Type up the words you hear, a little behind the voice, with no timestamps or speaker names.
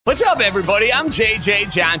What's up, everybody? I'm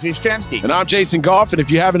JJ John Jastrzemski. And I'm Jason Goff, and if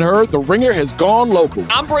you haven't heard, The Ringer has gone local.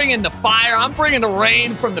 I'm bringing the fire, I'm bringing the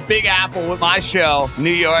rain from the Big Apple with my show, New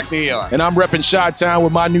York, New York. And I'm repping Chi-Town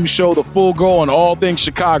with my new show, The Full Go, on all things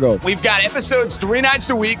Chicago. We've got episodes 3 nights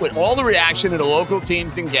a week with all the reaction to the local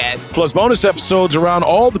teams and guests. Plus bonus episodes around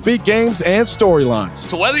all the big games and storylines.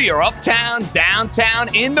 So whether you're uptown,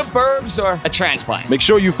 downtown, in the burbs, or a transplant, make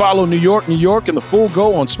sure you follow New York, New York, and The Full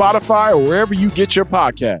Go on Spotify or wherever you get your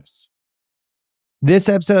podcasts. This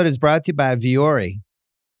episode is brought to you by Vuori.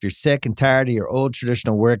 If you're sick and tired of your old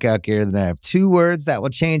traditional workout gear, then I have 2 words that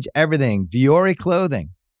will change everything. Vuori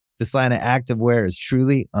clothing. This line of activewear is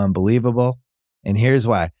truly unbelievable. And here's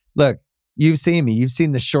why. Look, you've seen me. You've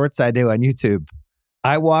seen the shorts I do on YouTube.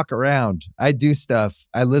 I walk around. I do stuff.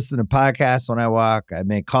 I listen to podcasts when I walk. I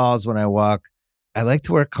make calls when I walk. I like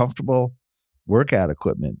to wear comfortable workout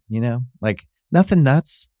equipment, like nothing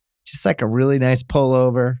nuts. Just like a really nice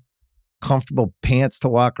pullover, comfortable pants to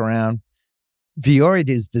walk around. Vuori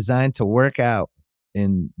is designed to work out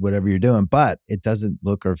in whatever you're doing, but it doesn't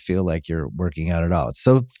look or feel like you're working out at all. It's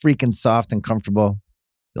so freaking soft and comfortable,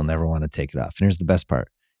 you'll never want to take it off. And here's the best part.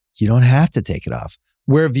 You don't have to take it off.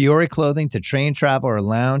 Wear Vuori clothing to train, travel, or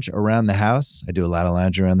lounge around the house. I do a lot of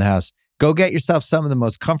lounging around the house. Go get yourself some of the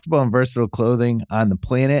most comfortable and versatile clothing on the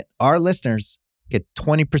planet. Our listeners get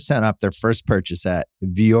 20% off their first purchase at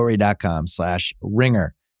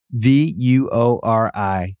vuori.com/ringer.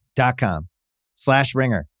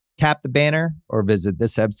 VUORI.com/ringer. Tap the banner or visit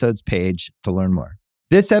this episode's page to learn more.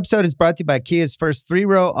 This episode is brought to you by Kia's first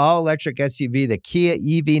 3-row all-electric SUV, the Kia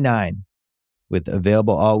EV9, with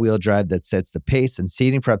available all-wheel drive that sets the pace and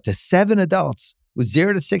seating for up to 7 adults, with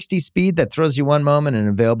 0 to 60 speed that throws you one moment and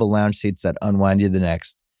available lounge seats that unwind you the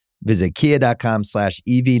next. Visit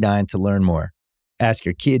kia.com/EV9 to learn more. Ask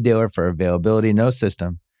your Kia dealer for availability. No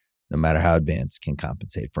system, no matter how advanced, can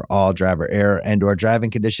compensate for all driver error and or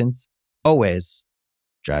driving conditions. Always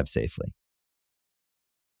drive safely.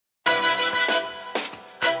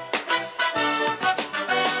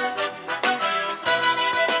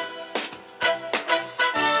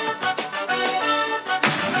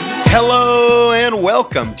 Hello and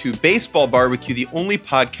welcome to Baseball Barbecue, the only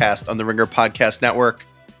podcast on the Ringer Podcast Network,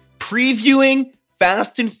 previewing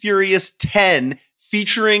Fast and Furious 10,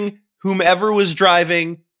 featuring whomever was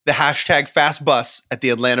driving the hashtag Fast Bus at the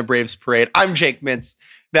Atlanta Braves parade. I'm Jake Mintz.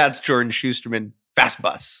 That's Jordan Shusterman. Fast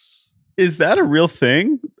Bus. Is that a real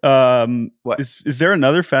thing? What? Is there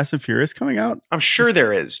another Fast and Furious coming out? I'm sure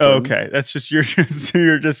there is. Oh, okay. That's just you're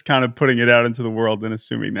just kind of putting it out into the world and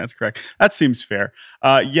assuming that's correct. That seems fair.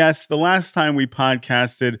 Yes, the last time we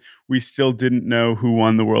podcasted, we still didn't know who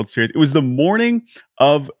won the World Series. It was the morning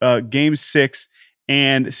of Game 6,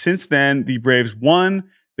 and since then the Braves won.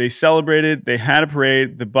 They celebrated. They had a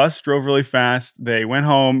parade. The bus drove really fast. They went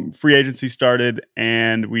home. Free agency started,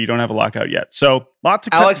 and we don't have a lockout yet. So, lot to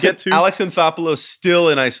get to. Alex Anthopoulos still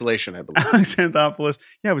in isolation, I believe. Alex Anthopoulos.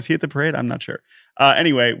 Yeah, was he at the parade? I'm not sure.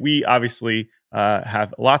 Anyway, we obviously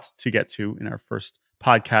have a lot to get to in our first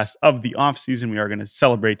podcast of the offseason. We are going to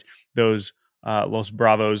celebrate those Los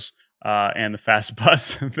Bravos and the fast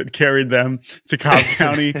bus that carried them to Cobb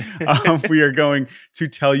County. We are going to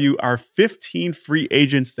tell you our 15 free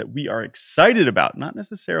agents that we are excited about, not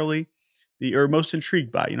necessarily or most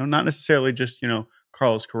intrigued by, not necessarily just,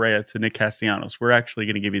 Carlos Correa to Nick Castellanos. We're actually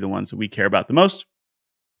going to give you the ones that we care about the most.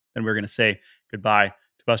 Then we're going to say goodbye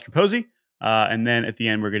to Buster Posey. And then at the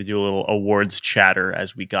end, we're going to do a little awards chatter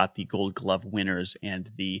as we got the Gold Glove winners and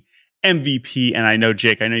the MVP. And I know,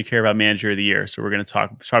 Jake, you care about Manager of the Year. So we're going to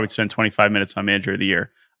probably spend 25 minutes on Manager of the Year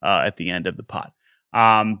at the end of the pod.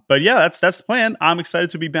 But yeah, that's the plan. I'm excited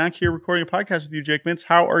to be back here recording a podcast with you, Jake Mintz.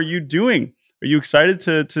 How are you doing? Are you excited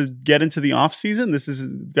to get into the off season? This is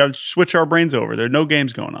got to switch our brains over. There are no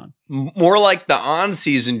games going on. More like the on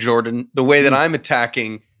season, Jordan, the way that I'm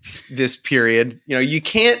attacking this period. You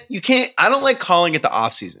can't, I don't like calling it the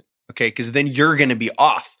off season. Okay. Cause then you're going to be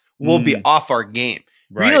off. We'll be off our game.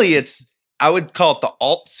 Right. Really, I would call it the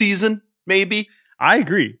alt season, maybe. I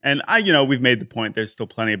agree. And we've made the point there's still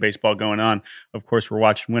plenty of baseball going on. Of course, we're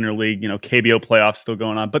watching Winter League, KBO playoffs still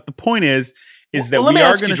going on. But the point is that let we me are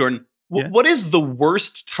ask you, Jordan, what is the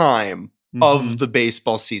worst time of the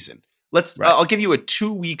baseball season? I'll give you a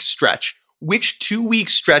 2-week stretch. Which 2-week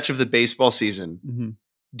stretch of the baseball season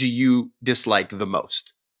do you dislike the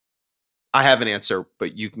most? I have an answer,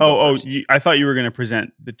 but you can go first. I thought you were going to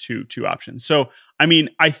present the two options. So,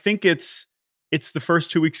 I think it's the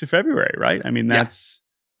first 2 weeks of February, right? That's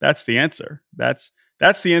the answer. That's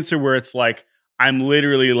the answer where it's like, I'm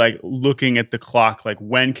literally like looking at the clock, like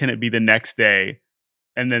when can it be the next day?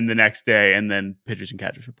 And then the next day, and then pitchers and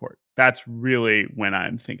catchers report. That's really when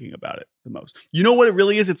I'm thinking about it the most. You know what it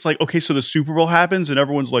really is? It's like, okay, so the Super Bowl happens and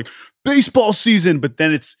everyone's like, baseball season, but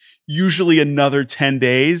then it's usually another 10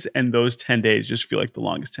 days, and those 10 days just feel like the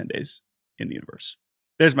longest 10 days in the universe.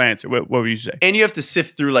 There's my answer. What would you say? And you have to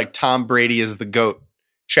sift through like Tom Brady is the GOAT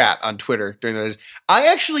chat on Twitter during those. I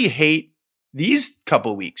actually hate these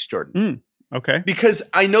couple weeks, Jordan. Okay. Because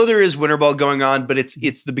I know there is winter ball going on, but it's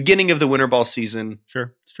the beginning of the winter ball season.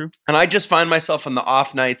 Sure, it's true. And I just find myself on the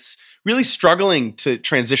off nights really struggling to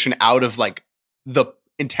transition out of like the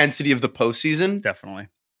intensity of the postseason. Definitely.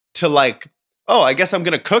 To like, oh, I guess I'm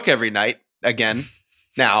going to cook every night again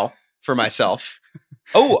now for myself.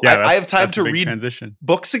 Oh, yeah, I have time to read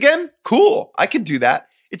books again? Cool. I could do that.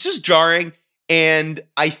 It's just jarring. And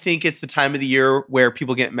I think it's the time of the year where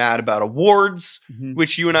people get mad about awards,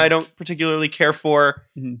 which you and I don't particularly care for,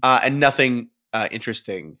 and nothing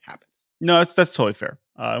interesting happens. No, that's totally fair.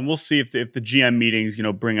 And we'll see if the GM meetings,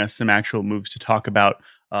 bring us some actual moves to talk about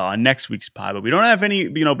on next week's pod. But we don't have any,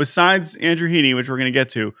 besides Andrew Heaney, which we're going to get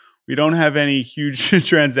to, we don't have any huge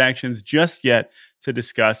transactions just yet to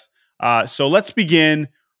discuss. So let's begin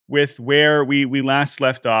with where we last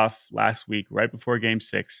left off last week, right before Game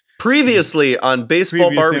 6. Previously on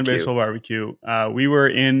Baseball Barbecue. We were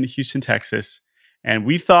in Houston, Texas, and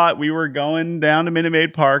we thought we were going down to Minute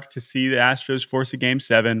Maid Park to see the Astros force a Game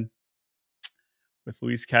 7 with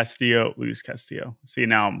Luis Castillo. See,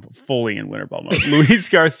 now I'm fully in winter ball mode. Luis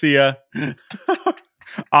Garcia.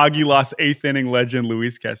 Aguilas 8th inning legend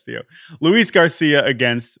Luis Castillo. Luis Garcia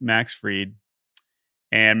against Max Fried.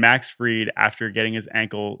 And Max Fried, after getting his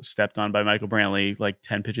ankle stepped on by Michael Brantley like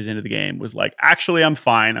 10 pitches into the game, was like, actually, I'm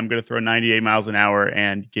fine. I'm going to throw 98 miles an hour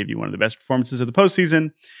and give you one of the best performances of the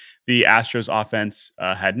postseason. The Astros offense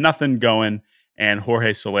had nothing going, and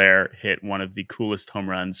Jorge Soler hit one of the coolest home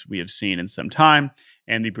runs we have seen in some time,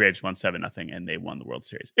 and the Braves won 7-0, and they won the World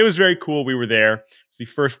Series. It was very cool. We were there. It was the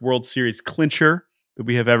first World Series clincher that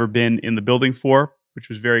we have ever been in the building for, which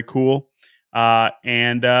was very cool.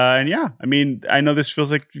 And yeah, I mean, I know this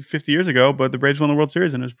feels like 50 years ago, but the Braves won the World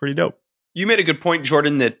Series and it was pretty dope. You made a good point,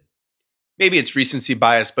 Jordan, that maybe it's recency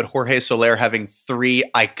bias, but Jorge Soler having 3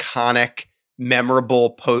 iconic,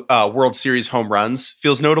 memorable World Series home runs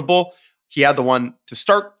feels notable. He had the one to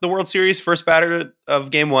start the World Series, first batter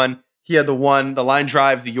of Game 1. He had the line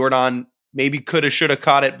drive, the Jordan maybe coulda, shoulda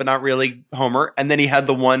caught it, but not really homer. And then he had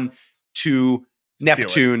the one to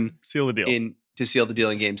Neptune seal the deal to seal the deal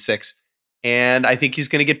in Game 6. And I think he's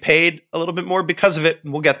going to get paid a little bit more because of it.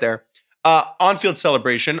 And we'll get there. On-field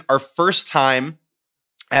celebration, our first time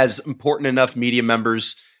as important enough media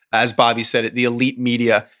members, as Bobby said it, the elite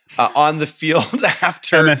media on the field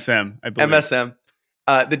after MSM, I believe. MSM.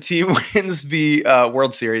 The team wins the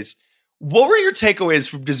World Series. What were your takeaways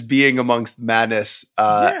from just being amongst the madness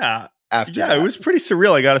after that? It was pretty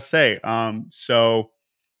surreal, I got to say. So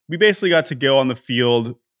we basically got to go on the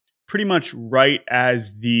field pretty much right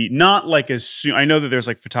as not like as soon. I know that there's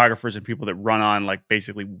like photographers and people that run on like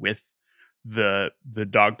basically with the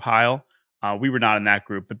dog pile. We were not in that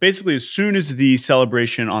group, but basically as soon as the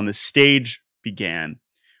celebration on the stage began,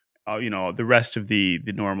 the rest of the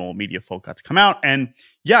normal media folk got to come out. And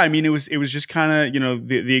yeah, I mean, it was just kind of,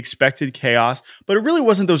 the expected chaos, but it really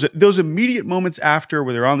wasn't those immediate moments after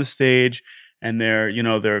where they're on the stage and they're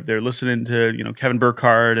listening to, Kevin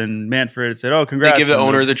Burkhardt and Manfred said, oh, congrats. They give the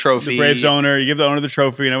owner the trophy. The Braves owner, you give the owner the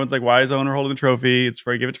trophy. And everyone's like, why is the owner holding the trophy? It's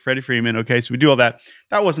for, give it to Freddie Freeman. Okay, so we do all that.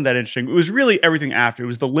 That wasn't that interesting. It was really everything after. It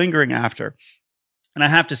was the lingering after. And I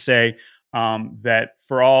have to say that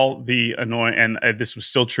for all the annoying, and this was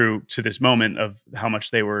still true to this moment of how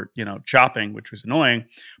much they were, chopping, which was annoying.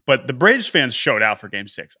 But the Braves fans showed out for Game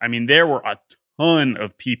 6. I mean, there were a ton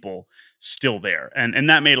of people still there. And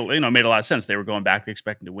that made a lot of sense. They were going back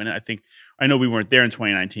expecting to win it. I know we weren't there in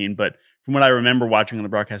 2019, but from what I remember watching on the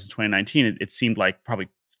broadcast in 2019, it seemed like probably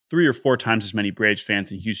 3 or 4 times as many Braves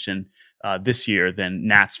fans in Houston this year than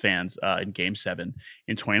Nats fans in Game 7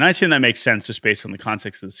 in 2019. That makes sense just based on the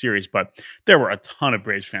context of the series, but there were a ton of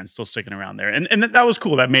Braves fans still sticking around there. And that was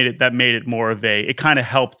cool. That made it more of it kind of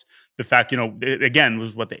helped the fact, it, again,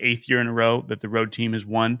 was the 8th year in a row that the road team has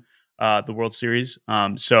won the World Series.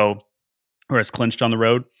 Or has clinched on the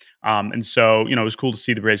road. And so, it was cool to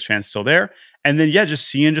see the Braves fans still there. And then, just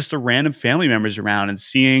seeing just the random family members around and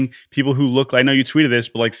seeing people who look, I know you tweeted this,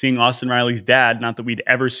 but like seeing Austin Riley's dad, not that we'd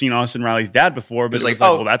ever seen Austin Riley's dad before, but it was like,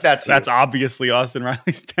 well, that's obviously Austin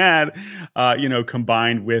Riley's dad,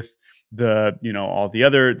 combined with the, all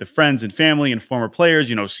the friends and family and former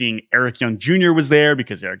players, seeing Eric Young Jr. was there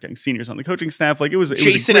because Eric Young Sr. is on the coaching staff. Like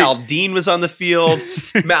Jason Aldean was on the field.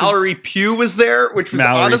 Mallory Pugh was there, which was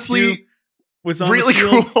honestly was on really the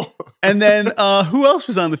field. cool. And then who else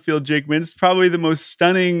was on the field, Jake Mintz? Probably the most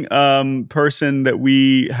stunning person that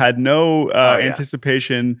we had no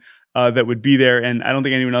anticipation that would be there. And I don't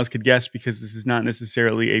think anyone else could guess because this is not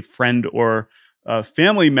necessarily a friend or a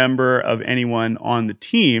family member of anyone on the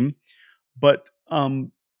team. But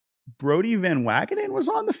Brody Van Wagenen was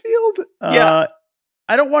on the field.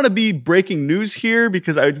 I don't want to be breaking news here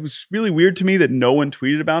because it was really weird to me that no one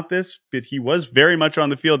tweeted about this, but he was very much on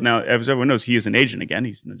the field. Now, as everyone knows, he is an agent again.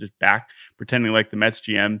 He's just back pretending like the Mets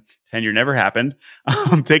GM tenure never happened.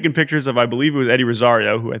 Taking pictures of, I believe it was Eddie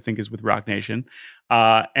Rosario, who I think is with Rock Nation.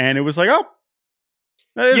 And it was like, oh,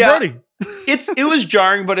 it's Brody. It was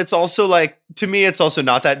jarring, but it's also like, to me, it's also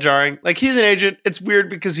not that jarring. Like, he's an agent. It's weird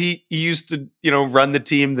because he used to, run the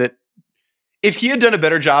team that, if he had done a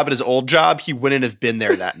better job at his old job, he wouldn't have been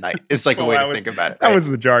there that night. It's like a way to think about it. Right? That was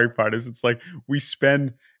the jarring part. It's like we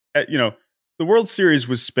spend, the World Series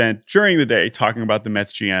was spent during the day talking about the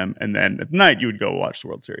Mets GM, and then at night you would go watch the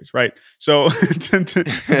World Series, right? So after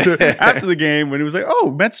the game, when it was like,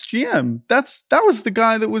 oh, Mets GM, that was the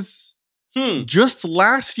guy that was just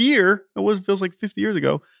last year. It feels like 50 years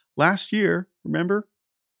ago. Last year, remember?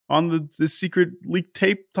 On the secret leak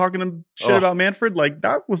tape talking shit about Manfred. Like,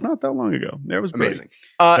 that was not that long ago. That was amazing.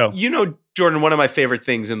 Jordan, one of my favorite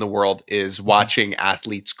things in the world is watching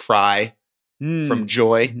athletes cry from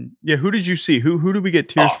joy. Mm-hmm. Yeah. Who did you see? Who did we get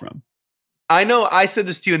tears from? I know I said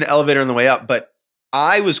this to you in the elevator on the way up, but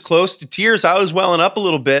I was close to tears. I was welling up a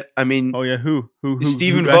little bit. I mean, who?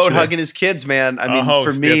 Stephen Vogt hugging his kids, man. I mean,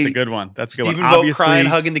 for me, that's a good one. That's a good Stephen one. Vogt crying,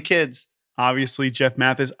 hugging the kids. Obviously, Jeff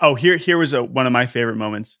Mathis. Oh, here was one of my favorite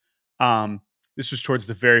moments. This was towards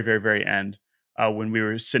the very, very, very end when we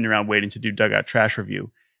were sitting around waiting to do Dugout Trash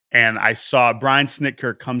Review. And I saw Brian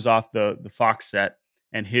Snitker comes off the Fox set,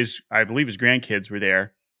 and I believe his grandkids were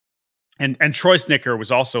there. And Troy Snitker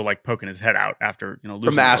was also like poking his head out after losing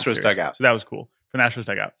from the Astros dugout. So that was cool. From the Astros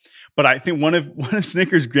dugout. But I think one of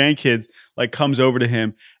Snitker's grandkids like comes over to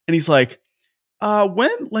him and he's like,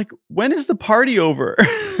 when is the party over?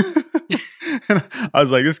 And I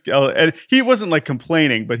was like, and he wasn't like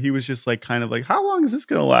complaining, but he was just like kind of like, how long is this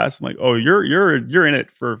gonna last? I'm like, oh, you're in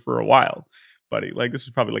it for a while, buddy. Like, this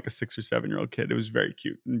was probably like a 6 or 7 year old kid. It was very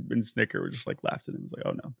cute. And Snicker was just like laughed at him. He was like,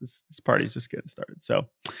 oh no, this party's just getting started. So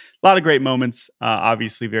a lot of great moments.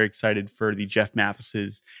 Obviously very excited for the Jeff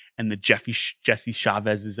Mathises and the Jesse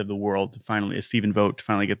Chavezes of the world to finally, Stephen Vogt to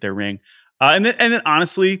finally get their ring. And then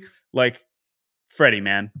honestly, like, Freddie,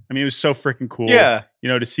 man. I mean, it was so freaking cool. Yeah.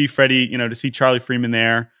 To see Freddie, to see Charlie Freeman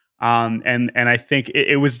there. And I think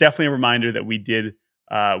it was definitely a reminder that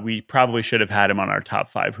we probably should have had him on our top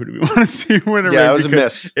 5. Who do we want to see win a ring? Yeah, it was a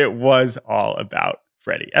miss. It was all about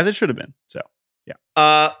Freddie, as it should have been. So,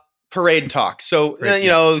 yeah. Parade talk. So,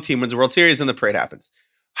 the team wins the World Series and the parade happens.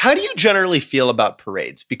 How do you generally feel about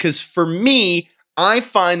parades? Because for me, I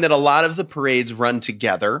find that a lot of the parades run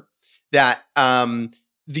together, that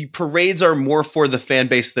the parades are more for the fan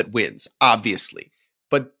base that wins, obviously.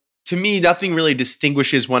 But to me, nothing really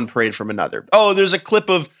distinguishes one parade from another. Oh, there's a clip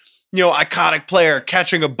of, iconic player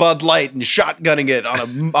catching a Bud Light and shotgunning it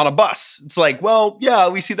on a bus. It's like, well, yeah,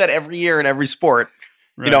 we see that every year in every sport.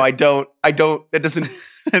 Right. I don't, it doesn't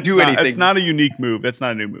do anything. It's not a unique move. That's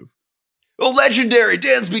not a new move. Well, legendary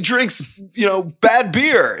Dansby drinks, bad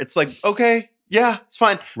beer. It's like, okay, yeah, it's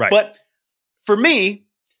fine. Right. But for me,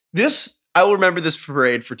 I will remember this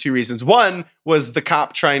parade for 2 reasons. One was the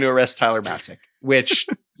cop trying to arrest Tyler Matzik, which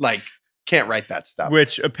can't write that stuff.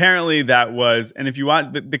 Which apparently that was, and if you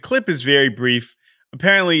want, the clip is very brief.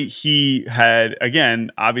 Apparently he had, again,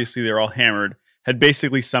 obviously they're all hammered, had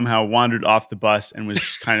basically somehow wandered off the bus and was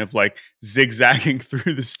just kind of like zigzagging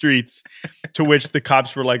through the streets, to which the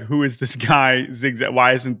cops were like, who is this guy zigzag?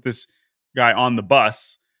 Why isn't this guy on the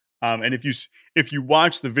bus? And if you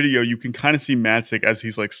watch the video, you can kind of see Matzik as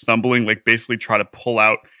he's like stumbling, like basically try to pull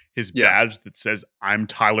out his badge that says, I'm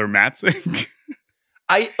Tyler Matzik.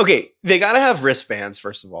 They got to have wristbands,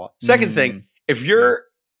 first of all. Second thing, if you're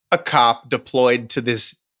a cop deployed to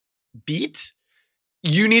this beat,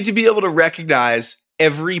 you need to be able to recognize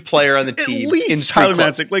every player on the team. At least Tyler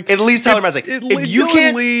Matzik. At least Tyler Matzik. If you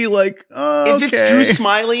can't, if it's Drew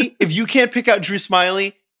Smiley, if you can't pick out Drew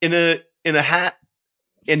Smiley in a hat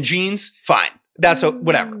and jeans, fine. That's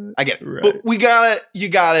whatever. I get it. Right. But you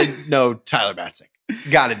gotta know Tyler Matzik.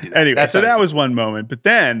 Gotta do that. Anyway, so that was one moment. But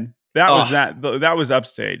then that was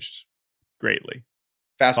upstaged greatly.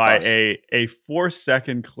 Fast by bus. a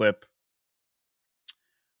 4-second clip.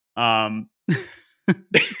 I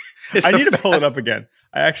need to pull it up again.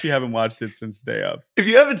 I actually haven't watched it since day of. If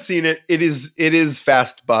you haven't seen it, it is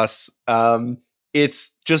Fast Bus.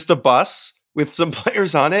 It's just a bus with some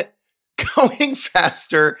players on it going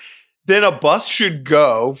faster than a bus should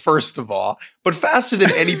go, first of all, but faster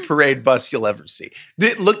than any parade bus you'll ever see.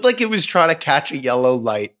 It looked like it was trying to catch a yellow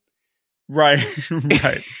light. Right.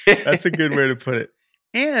 That's a good way to put it.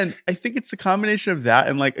 And I think it's a combination of that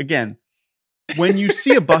and like, again, when you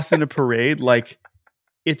see a bus in a parade, like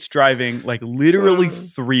it's driving like literally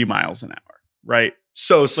 3 miles an hour, right?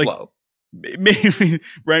 So slow. Maybe,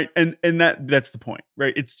 right? And that's the point,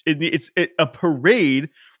 right? It's a parade,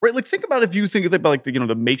 right? Like think about if you think about like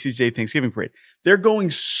the Macy's Day Thanksgiving parade. They're going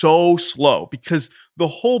so slow because the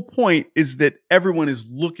whole point is that everyone is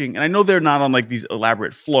looking, and I know they're not on like these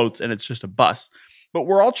elaborate floats and it's just a bus, but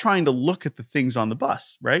we're all trying to look at the things on the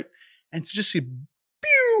bus, right? And to just see,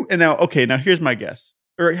 pew, and now here's my guess,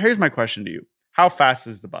 or here's my question to you: how fast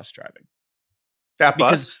is the bus driving? That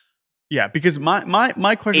bus? Yeah, because my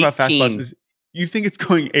question 18. about fast bus is, you think it's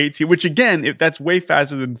going 18, which again, if that's way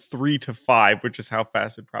faster than 3 to 5, which is how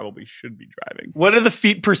fast it probably should be driving. What are the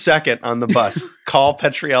feet per second on the bus? Call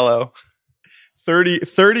Petriello. 30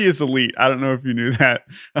 is elite. I don't know if you knew that,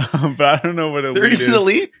 but I don't know what elite 30 is. 30 is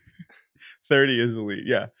elite? 30 is elite,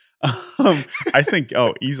 yeah. I think,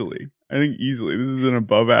 easily. I think easily. This is an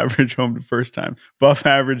above average home to first time. Above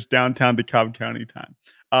average downtown to Cobb County time.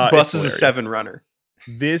 Bus is a 7 runner.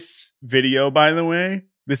 This video, by the way,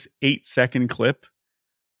 this 8-second clip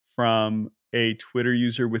from a Twitter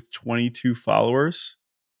user with 22 followers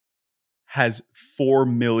has 4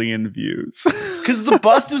 million views. Because the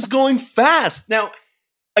bus is going fast. Now,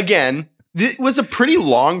 again, it was a pretty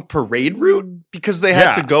long parade route because they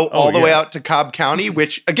had to go all the way out to Cobb County,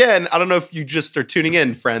 which, again, I don't know if you just are tuning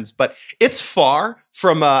in, friends, but it's far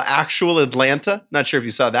from actual Atlanta. Not sure if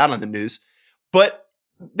you saw that on the news, but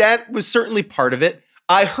that was certainly part of it.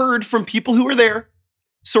 I heard from people who were there,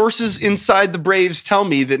 sources inside the Braves tell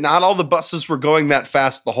me that not all the buses were going that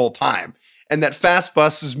fast the whole time, and that fast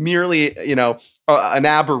bus is merely, an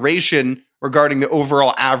aberration regarding the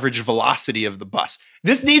overall average velocity of the bus.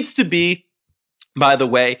 This needs to be, by the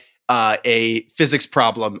way, a physics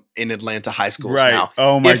problem in Atlanta high schools now.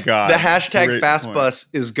 Oh my God. The hashtag Great fast point. bus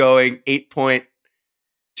is going 8.2.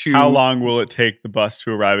 How long will it take the bus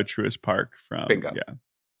to arrive at Truist Park from? Bingo. Yeah,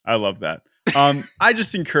 I love that. I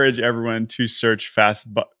just encourage everyone to search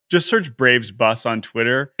just search Braves bus on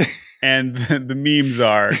Twitter, and the memes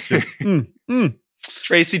are just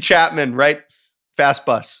Tracy Chapman, right? Fast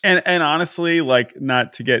bus. And honestly, like,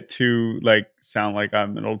 not to get too like sound like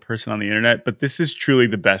I'm an old person on the internet, but this is truly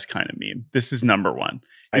the best kind of meme. This is number one.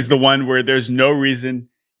 Is the one where there's no reason,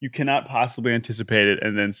 you cannot possibly anticipate it,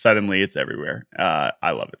 and then suddenly it's everywhere.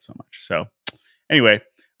 I love it so much. So anyway.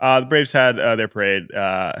 The Braves had their parade.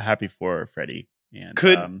 Happy for Freddie. And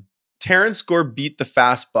could Terrence Gore beat the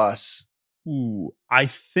fast bus? Ooh, I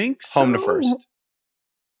think so. Home to first.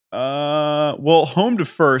 Well, home to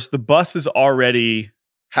first. The bus is already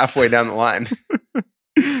halfway down the line,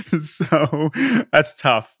 so that's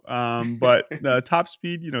tough. But top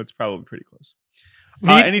speed, it's probably pretty close.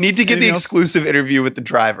 Need to get the exclusive interview with the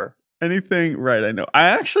driver. Anything? Right, I know.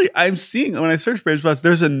 I'm seeing, when I search Braves bus,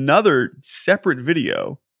 there's another separate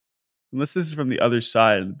video. Unless this is from the other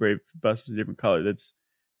side and the Brave bus was a different color.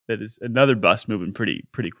 That is another bus moving pretty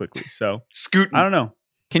quickly. So scooting. I don't know.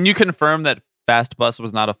 Can you confirm that fast bus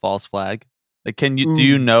was not a false flag? Like, do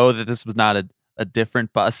you know that this was not a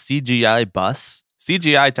different bus, CGI bus?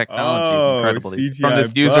 CGI technology is incredible. CGI from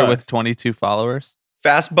this user with 22 followers.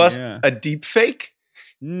 Fast bus, a deep fake?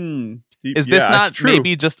 Is this not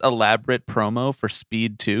maybe just elaborate promo for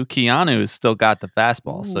Speed 2? Keanu's still got the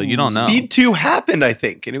fastball, so you don't know. Speed 2 happened, I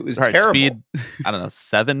think, and it was terrible. Speed, I don't know,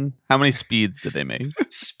 7? How many speeds did they make?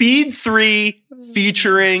 Speed 3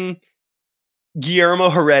 featuring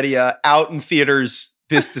Guillermo Heredia out in theaters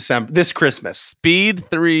this Christmas. Speed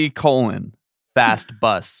 3, fast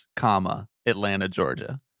bus, Atlanta,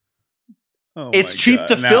 Georgia. Oh, it's cheap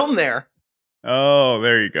to film there. Oh,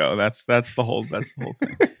 there you go. That's the whole thing.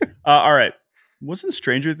 All right. Wasn't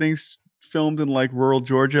Stranger Things filmed in like rural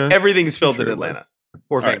Georgia? Everything's filmed in Atlanta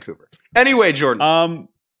or Vancouver. Right. Anyway, Jordan.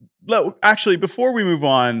 Actually, before we move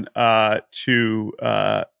on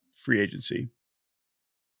to free agency,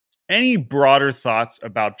 any broader thoughts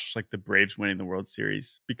about just like the Braves winning the World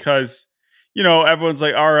Series? Because, everyone's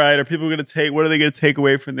like, all right, what are they going to take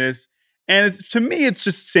away from this? And to me, it's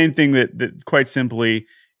just the same thing that quite simply,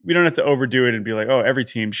 we don't have to overdo it and be like, oh, every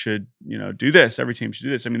team should, do this. Every team should do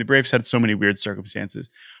this. I mean, the Braves had so many weird circumstances.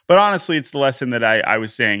 But honestly, it's the lesson that I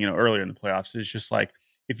was saying, earlier in the playoffs. Is just like,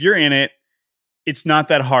 if you're in it, it's not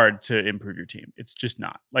that hard to improve your team. It's just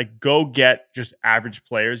not. Like, go get just average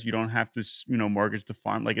players. You don't have to, mortgage the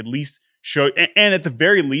fund. Like, at least show, and at the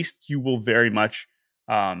very least, you will very much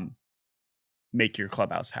make your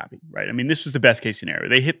clubhouse happy, right? I mean, this was the best case scenario.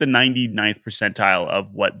 They hit the 99th percentile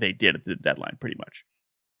of what they did at the deadline, pretty much.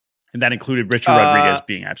 And that included Richard Rodriguez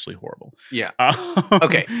being absolutely horrible. Yeah.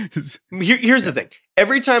 Okay. Here's the thing.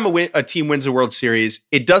 Every time a team wins a World Series,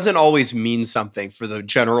 it doesn't always mean something for the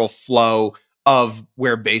general flow of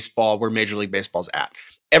where Major League Baseball's at.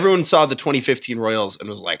 Everyone saw the 2015 Royals and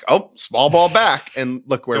was like, oh, small ball back. And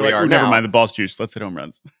look where we are now. Never mind, the ball's juice. Let's hit home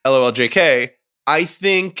runs. LOL JK. I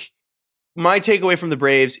think my takeaway from the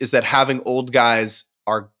Braves is that having old guys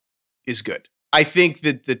is good. I think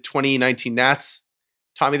that the 2019 Nats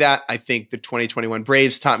taught me that. I think the 2021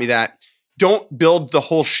 Braves taught me that. Don't build the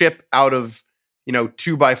whole ship out of,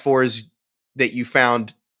 2x4s that you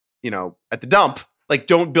found, at the dump. Like,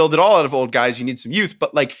 don't build it all out of old guys. You need some youth.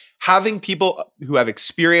 But like having people who have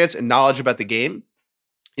experience and knowledge about the game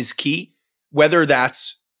is key. Whether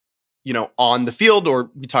that's, on the field or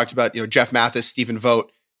we talked about, Jeff Mathis, Stephen Vogt,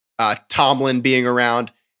 Tomlin being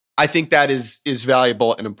around. I think that is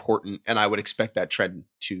valuable and important. And I would expect that trend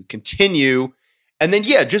to continue. And then,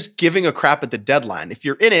 just giving a crap at the deadline. If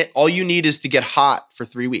you're in it, all you need is to get hot for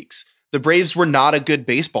 3 weeks. The Braves were not a good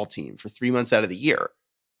baseball team for 3 months out of the year,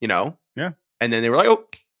 Yeah. And then they were like, oh,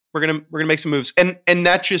 we're gonna make some moves. And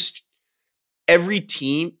that just every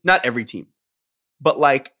team, not every team, but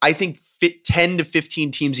like I think 10 to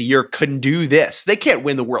 15 teams a year can do this. They can't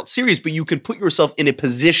win the World Series, but you can put yourself in a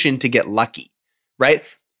position to get lucky, right?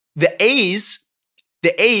 The A's,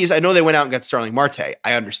 I know they went out and got Starling Marte.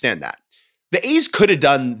 I understand that. The A's could have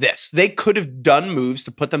done this. They could have done moves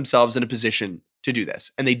to put themselves in a position to do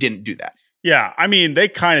this, and they didn't do that. Yeah, I mean, they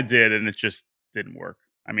kind of did, and it just didn't work.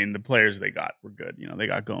 I mean, the players they got were good. They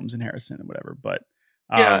got Gomes and Harrison and whatever. But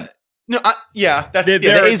that's there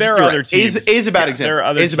are other teams. A's a bad example. There are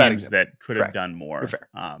other teams that could have done more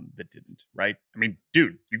that didn't. Right? I mean,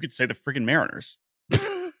 dude, you could say the freaking Mariners.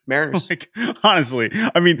 Like, honestly,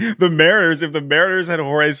 I mean, the Mariners. If the Mariners had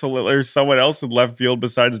Jorge Soler or someone else in left field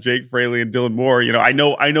besides Jake Fraley and Dylan Moore, I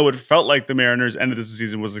know it felt like the Mariners' end of the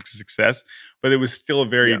season was a success, but it was still a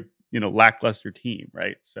very lackluster team,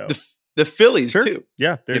 right? So. The Phillies too.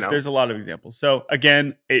 Yeah, there's a lot of examples. So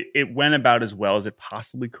again, it went about as well as it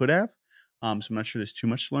possibly could have. So I'm not sure there's too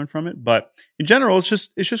much to learn from it, but in general, it's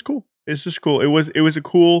just cool. It's just cool. It was a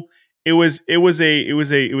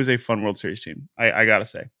fun World Series team. I gotta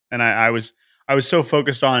say, and I was so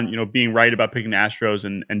focused on being right about picking the Astros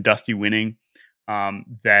and Dusty winning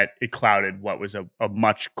that it clouded what was a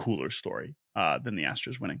much cooler story than the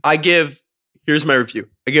Astros winning. Here's my review.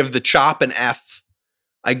 I give the chop an F.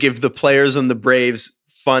 I give the players on the Braves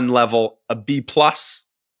fun level a B+,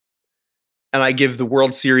 and I give the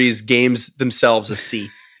World Series games themselves a C.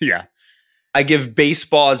 Yeah. I give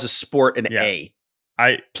baseball as a sport an A+.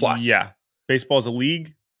 Yeah. Baseball as a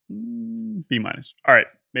league, B-. All right,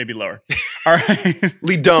 maybe lower. All right.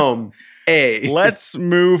 Lidome, A. Let's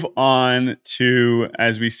move on to,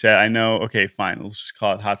 as we said, I know, okay, fine. Let's just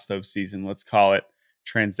call it hot stove season. Let's call it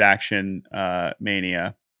transaction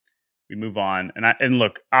mania. We move on. And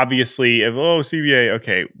look, obviously, CBA,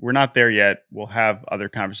 okay, we're not there yet. We'll have other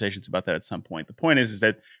conversations about that at some point. The point is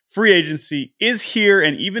that free agency is here.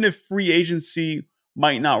 And even if free agency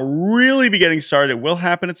might not really be getting started, it will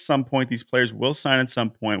happen at some point. These players will sign at some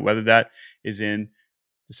point, whether that is in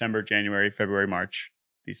December, January, February, March.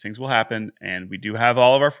 These things will happen. And we do have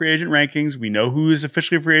all of our free agent rankings. We know who is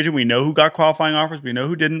officially a free agent. We know who got qualifying offers. We know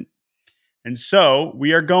who didn't. And so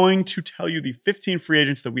we are going to tell you the 15 free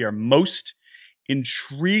agents that we are most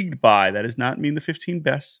intrigued by. That does not mean the 15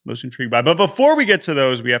 best, most intrigued by. But before we get to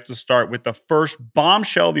those, we have to start with the first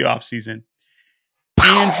bombshell of the offseason.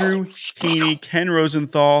 Andrew Heaney, Ken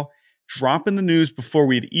Rosenthal, dropping the news before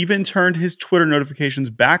we had even turned his Twitter notifications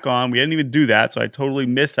back on. We didn't even do that, so I totally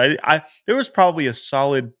missed. There was probably a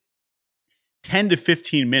solid 10 to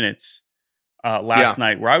 15 minutes last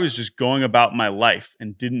night where I was just going about my life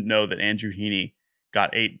and didn't know that Andrew Heaney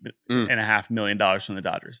got $8.5 million from the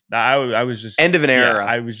Dodgers. I was just end of an era.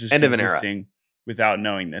 I was just existing without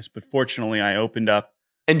knowing this. But fortunately, I opened up.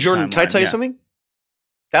 And Jordan, can I tell you something?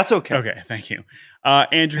 That's okay. Okay, thank you.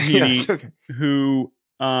 Andrew Heaney, who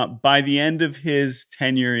by the end of his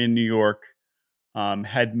tenure in New York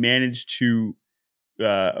had managed to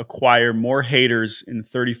acquire more haters in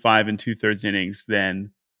 35 and 2/3 innings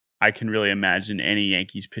than I can really imagine any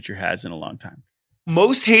Yankees pitcher has in a long time.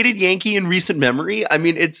 Most hated Yankee in recent memory. I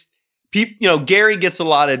mean, it's Gary gets a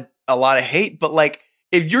lot of hate, but like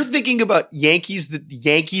if you're thinking about Yankees that the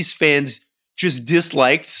Yankees fans just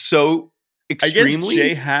disliked so extremely, I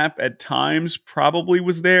guess J-Happ at times probably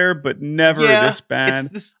was there, but never this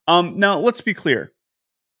bad. Now let's be clear.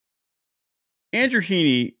 Andrew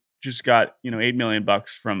Heaney just got $8 million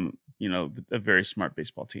from a very smart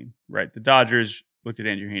baseball team, right? The Dodgers looked at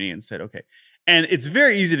Andrew Heaney and said, okay. And it's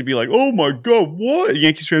very easy to be like, oh my God, what?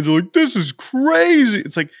 Yankees fans are like, this is crazy.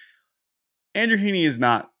 It's like, Andrew Heaney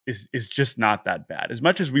is just not that bad. As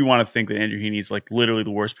much as we want to think that Andrew Heaney is like literally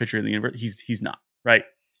the worst pitcher in the universe, he's not, right?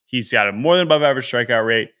 He's got a more than above average strikeout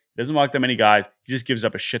rate. He doesn't walk that many guys. He just gives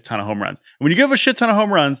up a shit ton of home runs. And when you give a shit ton of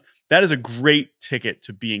home runs, that is a great ticket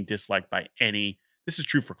to being disliked by any. This is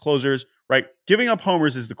true for closers, right? Giving up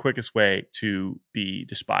homers is the quickest way to be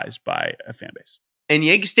despised by a fan base. And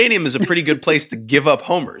Yankee Stadium is a pretty good place to give up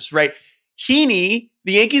homers, right? Heaney,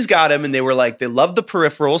 the Yankees got him and they were like, they love the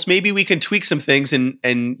peripherals. Maybe we can tweak some things and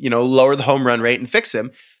lower the home run rate and fix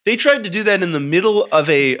him. They tried to do that in the middle of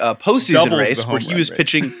a postseason race where he was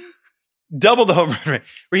pitching double the home run rate,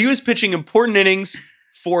 where he was pitching important innings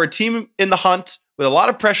for a team in the hunt with a lot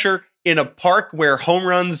of pressure in a park where home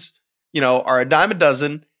runs, are a dime a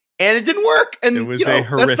dozen, and it didn't work. And it was a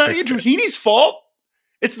horrific that's not Andrew Heaney's fault.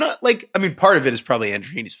 It's not like, part of it is probably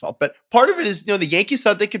Andrew Heaney's fault, but part of it is, the Yankees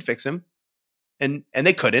thought they could fix him and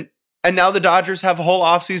they couldn't. And now the Dodgers have a whole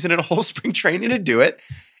offseason and a whole spring training to do it.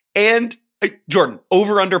 And Jordan,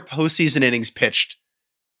 over under postseason innings pitched,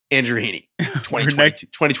 Andrew Heaney,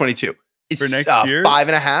 2022. It's for next year?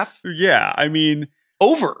 5.5. Yeah.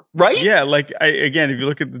 Over, right? Yeah. Again, if you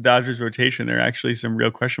look at the Dodgers rotation, there are actually some real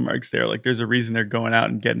question marks there. Like there's a reason they're going out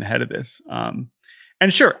and getting ahead of this. And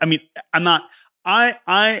sure,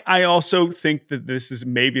 I also think that this is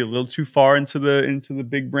maybe a little too far into the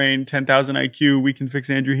big brain 10,000 IQ we can fix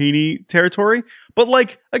Andrew Heaney territory.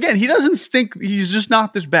 But again, he doesn't stink. He's just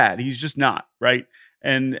not this bad. He's just not, right?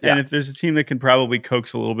 And if there's a team that can probably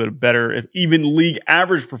coax a little bit better, even league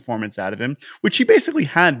average performance out of him, which he basically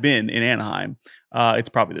had been in Anaheim, it's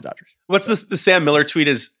probably the Dodgers. What's the Sam Miller tweet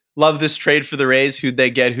is, love this trade for the Rays. Who'd they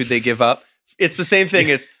get? Who'd they give up? It's the same thing.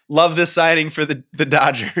 It's love this signing for the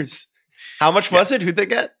Dodgers. How much was it? Who'd they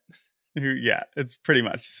get? Yeah, it's pretty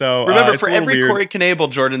much. So remember, for every Corey Knebel,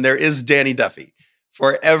 Jordan, there is Danny Duffy.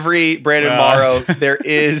 For every Brandon Morrow, there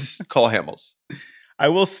is Cole Hamels. I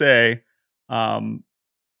will say,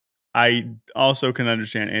 I also can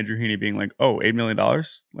understand Andrew Heaney being like, oh, $8 million,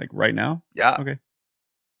 right now? Yeah. Okay.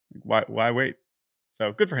 Why wait?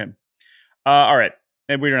 So good for him. All right.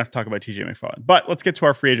 And we don't have to talk about TJ McFarland. But let's get to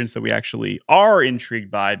our free agents that we actually are intrigued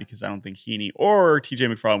by, because I don't think Heaney or TJ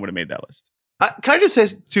McFarland would have made that list. Can I just say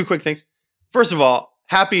two quick things? First of all,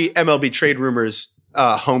 happy MLB Trade Rumors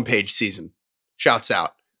homepage season. Shouts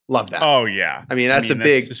out. Love that. Oh, yeah.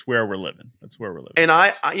 That's just where we're living. That's where we're living. And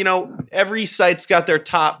I every site's got their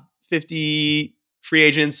top 50 free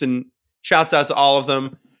agents, and shouts out to all of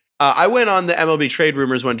them. I went on the MLB Trade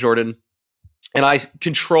Rumors one, Jordan, and I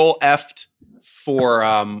control F'd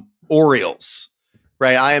for Orioles,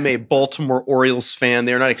 right? I am a Baltimore Orioles fan.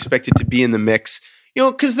 They're not expected to be in the mix,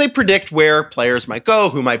 because they predict where players might go,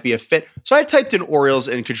 who might be a fit. So I typed in Orioles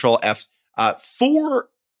and control F. 4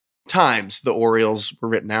 times the Orioles were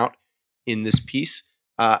written out in this piece.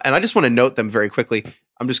 And I just want to note them very quickly.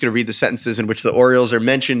 I'm just going to read the sentences in which the Orioles are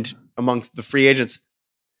mentioned amongst the free agents.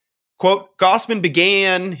 Quote, Gausman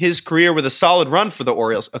began his career with a solid run for the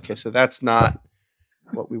Orioles. Okay, so that's not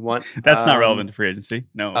what we want. That's not relevant to free agency.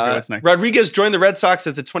 No. Okay, what's next? Rodriguez joined the Red Sox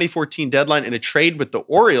at the 2014 deadline in a trade with the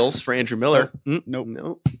Orioles for Andrew Miller.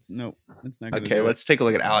 Nope. That's not okay, let's take a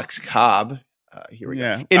look at Alex Cobb. Here we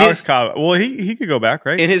go. Alex Cobb. Well, he could go back,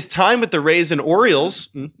 right? In his time with the Rays and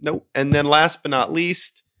Orioles. Nope. And then last but not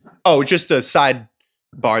least, just a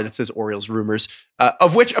sidebar that says Orioles rumors,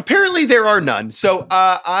 of which apparently there are none. So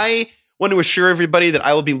I want to assure everybody that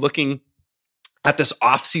I will be looking at this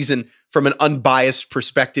offseason from an unbiased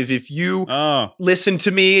perspective. If you listen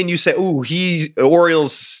to me and you say, "Ooh, he's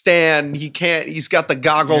Orioles stan, he's got the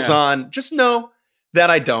goggles on," just know that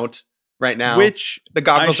I don't right now. Which the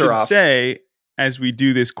goggles are off. Say, as we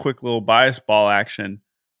do this quick little bias ball action,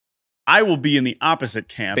 I will be in the opposite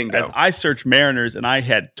camp. Bingo. As I search Mariners, and I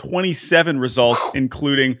had 27 results,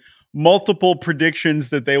 including multiple predictions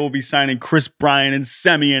that they will be signing Chris Bryant and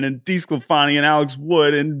Semien and DeSclafani and Alex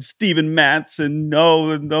Wood and Steven Matz and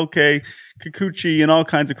Kikuchi and all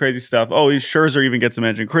kinds of crazy stuff. Oh, Scherzer even gets a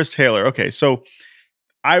mention. Chris Taylor. Okay, so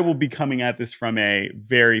I will be coming at this from a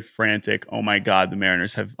very frantic, oh my God, the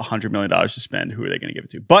Mariners have $100 million to spend. Who are they going to give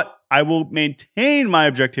it to? But I will maintain my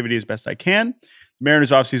objectivity as best I can. The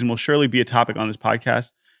Mariners offseason will surely be a topic on this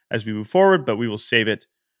podcast as we move forward, but we will save it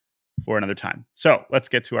for another time. So let's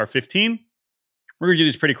get to our 15. We're going to do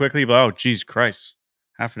this pretty quickly, but oh, geez Christ.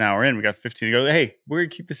 Half an hour in, we got 15 to go. Hey, we're going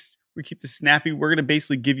to keep this snappy. We're going to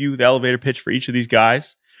basically give you the elevator pitch for each of these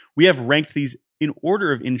guys. We have ranked these in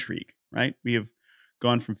order of intrigue, right? We have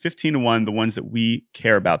gone from 15 to 1, the ones that we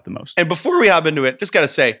care about the most. And before we hop into it, just got to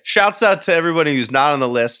say, shouts out to everybody who's not on the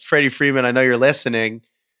list. Freddie Freeman, I know you're listening.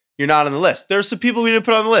 You're not on the list. There's some people we didn't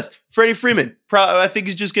put on the list. Freddie Freeman, I think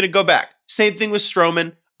he's just going to go back. Same thing with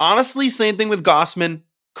Stroman. Honestly, same thing with Gossman,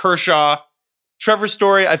 Kershaw, Trevor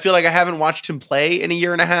Story. I feel like I haven't watched him play in a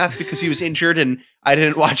year and a half because he was injured and I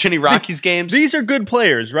didn't watch any Rockies games. These are good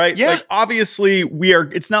players, right? Yeah. Like, obviously,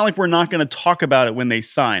 it's not like we're not going to talk about it when they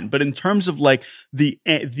sign, but in terms of like the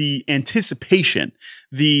anticipation,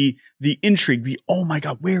 the intrigue, oh my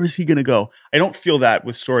God, where is he going to go? I don't feel that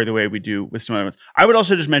with Story the way we do with some other ones. I would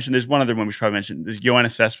also just mention, there's one other one we should probably mention. There's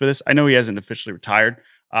Yoenis Cespedes. I know he hasn't officially retired.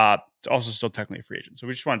 It's also still technically a free agent. So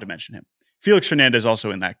we just wanted to mention him. Felix Hernandez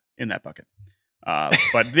also in that bucket.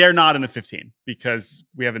 But they're not in the 15 because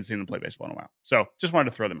we haven't seen them play baseball in a while. So just wanted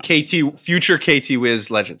to throw them out. Future KT Wiz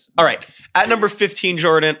legends. All right. At number 15,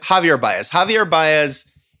 Jordan, Javier Baez. Javier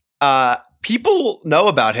Baez, people know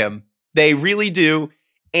about him. They really do.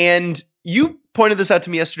 And you pointed this out to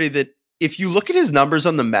me yesterday that if you look at his numbers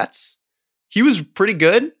on the Mets, he was pretty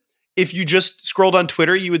good. If you just scrolled on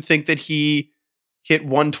Twitter, you would think that he hit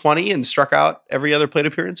 120 and struck out every other plate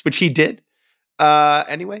appearance, which he did.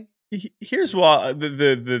 Anyway. Here's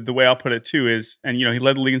the way I'll put it too is, and he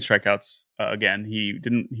led the league in strikeouts again. He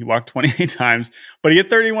walked 28 times, but he hit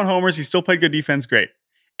 31 homers. He still played good defense. Great.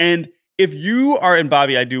 And if you are, and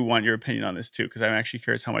Bobby, I do want your opinion on this too, because I'm actually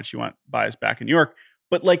curious how much you want Baez back in New York.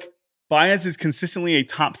 But like, Baez is consistently a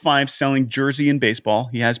top 5 selling jersey in baseball.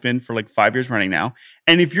 He has been for like 5 years running now.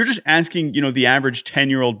 And if you're just asking, the average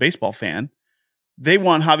 10-year-old baseball fan, they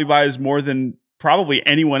want Javi Baez more than probably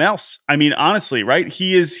anyone else. I mean, honestly, right?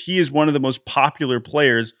 He is one of the most popular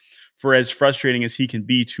players for as frustrating as he can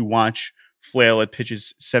be to watch flail at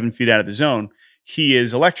pitches 7 feet out of the zone. He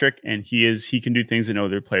is electric and he can do things that no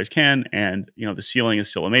other players can. And, the ceiling is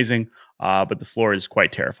still amazing, but the floor is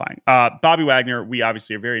quite terrifying. Bobby Wagner, we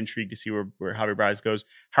obviously are very intrigued to see where Javi Baez goes.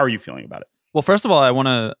 How are you feeling about it? Well, first of all, I want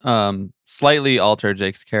to slightly alter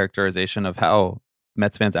Jake's characterization of how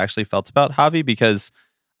Mets fans actually felt about Javi, because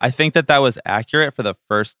I think that was accurate for the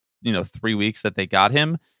first, 3 weeks that they got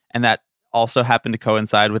him. And that also happened to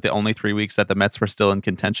coincide with the only 3 weeks that the Mets were still in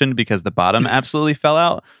contention because the bottom absolutely fell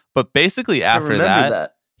out. But basically after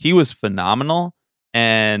that, he was phenomenal.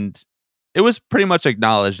 And it was pretty much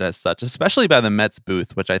acknowledged as such, especially by the Mets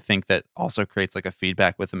booth, which I think that also creates like a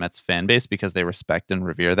feedback with the Mets fan base because they respect and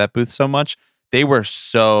revere that booth so much. They were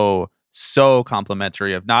so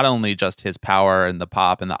complimentary of not only just his power and the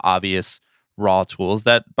pop and the obvious raw tools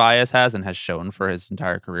that Baez has and has shown for his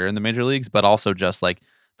entire career in the major leagues, but also just like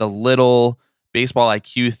the little baseball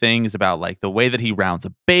IQ things about like the way that he rounds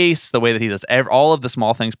a base, the way that he does all of the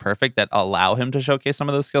small things perfect that allow him to showcase some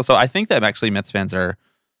of those skills. So I think that actually Mets fans are,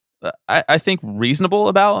 I think, reasonable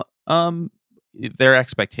about their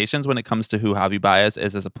expectations when it comes to who Javi Baez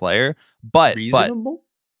is as a player. But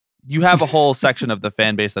you have a whole section of the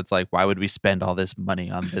fan base that's like, why would we spend all this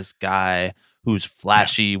money on this guy who's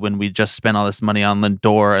flashy when we just spent all this money on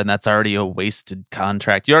Lindor and that's already a wasted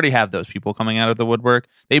contract? You already have those people coming out of the woodwork.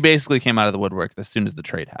 They basically came out of the woodwork as soon as the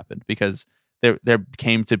trade happened because there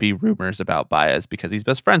came to be rumors about Baez because he's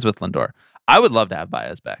best friends with Lindor. I would love to have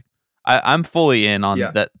Baez back. I'm fully in on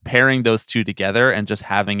that, pairing those two together and just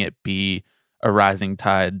having it be a rising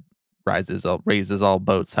tide raises all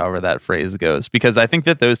boats, however that phrase goes, because I think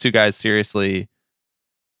that those two guys seriously,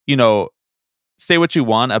 say what you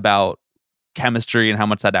want about chemistry and how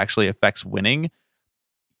much that actually affects winning.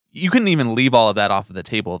 You couldn't even leave all of that off of the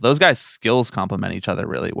table. Those guys' skills complement each other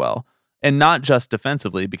really well. And not just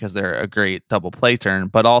defensively because they're a great double play turn,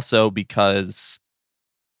 but also because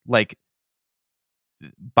like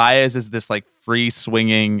Baez is this like free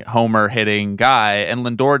swinging homer hitting guy, and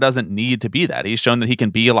Lindor doesn't need to be that. He's shown that he can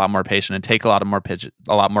be a lot more patient and take a lot more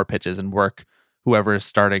pitches and work whoever is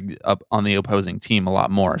starting up on the opposing team a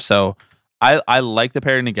lot more. So I like the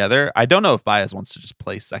pairing together. I don't know if Baez wants to just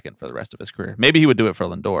play second for the rest of his career. Maybe he would do it for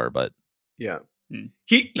Lindor, but yeah.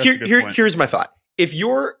 Here's my thought. If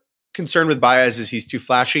you're concerned with Baez is he's too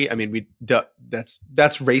flashy, I mean, that's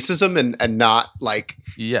racism and not like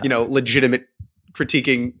legitimate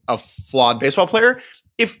critiquing a flawed baseball player.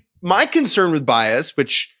 If my concern with Baez,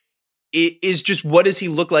 which is just what does he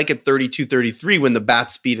look like at 32, 33 when the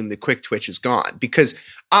bat speed and the quick twitch is gone? Because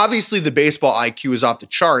obviously the baseball IQ is off the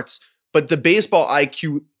charts, but the baseball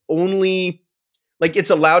IQ only like it's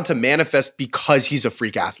allowed to manifest because he's a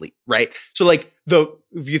freak athlete, right? So like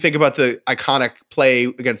if you think about the iconic play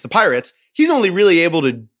against the Pirates, he's only really able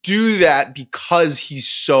to do that because he's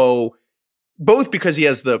so both because he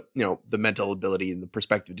has the mental ability and the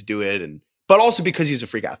perspective to do it, but also because he's a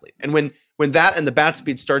freak athlete. And when that and the bat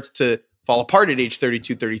speed starts to fall apart at age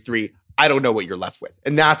 32, 33, I don't know what you're left with.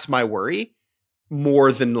 And that's my worry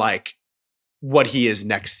more than like what he is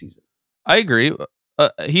next season. I agree.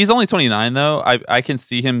 He's only 29 though. I can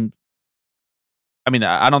see him. I mean,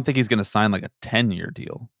 I don't think he's going to sign like a 10-year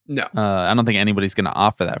deal. No. I don't think anybody's going to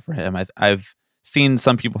offer that for him. I've seen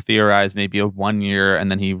some people theorize maybe a 1 year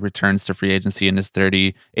and then he returns to free agency in his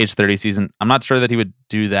age 30 season. I'm not sure that he would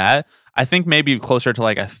do that. I think maybe closer to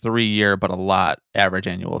like a 3-year, but a lot average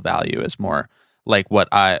annual value is more like what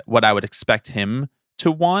I would expect him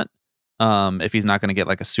to want if he's not going to get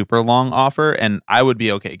like a super long offer. And I would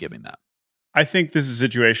be okay giving that. I think this is a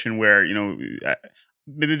situation where,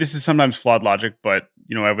 maybe this is sometimes flawed logic, but,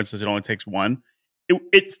 everyone says it only takes one.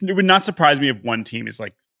 It would not surprise me if one team is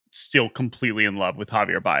like still completely in love with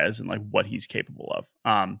Javier Baez and like what he's capable of.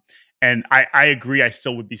 And I agree. I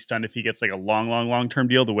still would be stunned if he gets like a long-term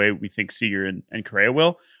deal the way we think Seager and Correa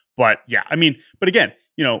will. But yeah, but again,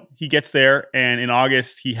 he gets there, and in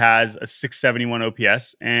August he has a 671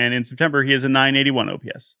 OPS, and in September he has a 981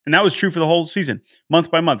 OPS. And that was true for the whole season,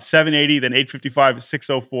 month by month, 780, then 855,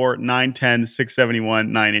 604, 910,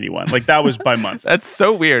 671, 981. Like that was by month. That's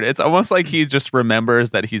so weird. It's almost like he just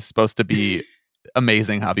remembers that he's supposed to be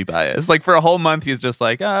amazing Javi Baez. Like for a whole month, he's just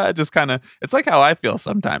like, just kind of, it's like how I feel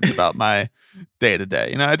sometimes about my day to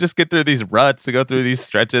day. I just get through these ruts, to go through these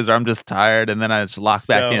stretches, or I'm just tired, and then I just lock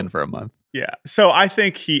back in for a month. Yeah. So I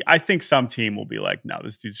think some team will be like, no,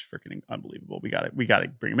 this dude's freaking unbelievable. We got to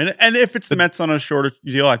bring him in. And if it's the Mets on a shorter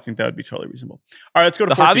deal, I think that would be totally reasonable. All right, let's go to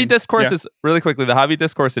the 14. Javi discourse is really quickly. The Javi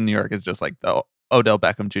discourse in New York is just like the Odell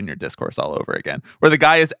Beckham Jr. discourse all over again, where the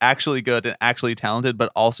guy is actually good and actually talented, but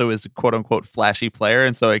also is a quote unquote flashy player.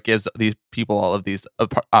 And so it gives these people all of these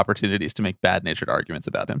opportunities to make bad natured arguments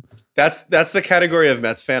about him. That's the category of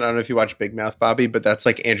Mets fan. I don't know if you watch Big Mouth, Bobby, but that's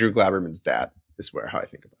like Andrew Glaberman's dad is how I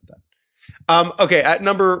think about that. Okay, at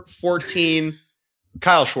number 14,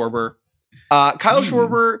 Kyle Schwarber. Kyle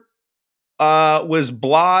Schwarber was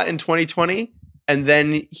blah in 2020, and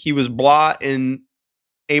then he was blah in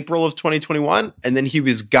April of 2021, and then he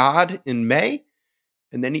was God in May,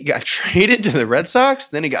 and then he got traded to the Red Sox,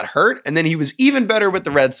 then he got hurt, and then he was even better with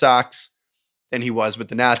the Red Sox than he was with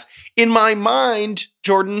the Nats. In my mind,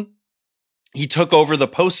 Jordan, he took over the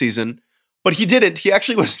postseason, but he didn't. He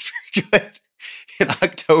actually wasn't very good in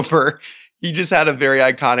October. He just had a very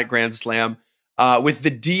iconic grand slam. With the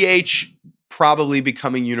DH probably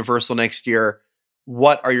becoming universal next year,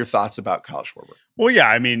 what are your thoughts about Kyle Schwarber? Well,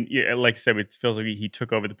 yeah, like I said, it feels like he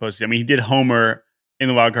took over the postseason. He did homer in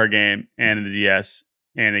the wild card game and in the DS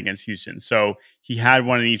and against Houston. So he had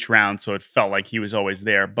one in each round, so it felt like he was always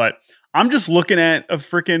there. But I'm just looking at a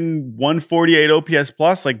freaking 148 OPS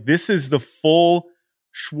plus. Like this is the full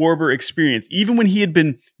Schwarber experience. Even when he had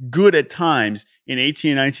been good at times in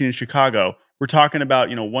 18 and 19 in Chicago, we're talking about,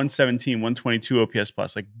 117, 122 OPS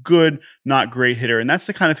plus, like good, not great hitter. And that's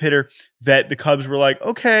the kind of hitter that the Cubs were like,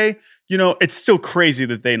 okay, it's still crazy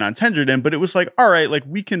that they non-tendered him, but it was like, all right, like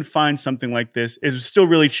we can find something like this. It was still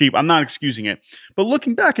really cheap. I'm not excusing it. But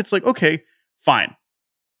looking back, it's like, okay, fine.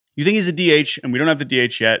 You think he's a DH and we don't have the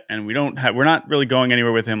DH yet, and we're not really going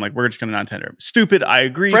anywhere with him. Like we're just going to non-tender him. Stupid. I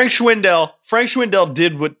agree. Frank Schwindel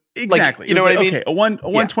did what exactly. Like, you know what I mean? Okay, a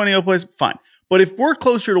 120 OPS, fine. But if we're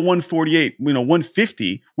closer to 148,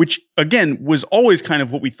 150, which again was always kind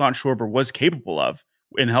of what we thought Schwarber was capable of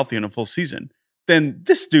in healthy in a full season, then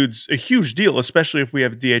this dude's a huge deal, especially if we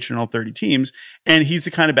have a DH in all 30 teams. And he's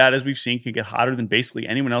the kind of bat, as we've seen, can get hotter than basically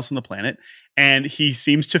anyone else on the planet. And he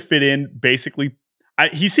seems to fit in basically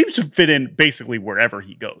wherever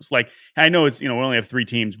he goes. Like, I know it's, we only have 3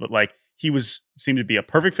 teams, but like seemed to be a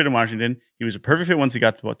perfect fit in Washington. He was a perfect fit once he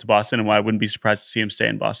got to Boston, and why I wouldn't be surprised to see him stay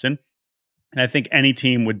in Boston. And I think any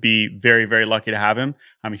team would be very, very lucky to have him.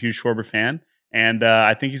 I'm a huge Schwarber fan, and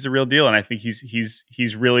I think he's the real deal. And I think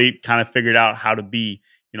he's really kind of figured out how to be,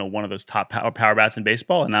 one of those top power bats in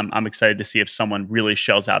baseball. And I'm excited to see if someone really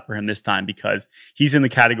shells out for him this time, because he's in the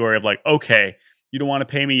category of like, okay, you don't want to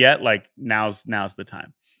pay me yet. Like now's the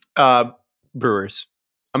time. Brewers.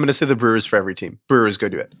 I'm going to say the Brewers for every team. Brewers, go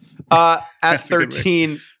do it. At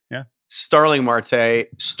 13, yeah. Starling Marte.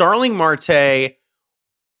 Starling Marte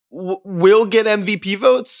will get MVP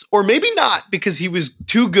votes, or maybe not, because he was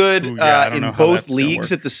too good in both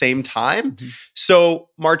leagues at the same time. Mm-hmm. So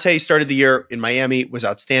Marte started the year in Miami, was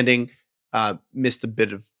outstanding, missed a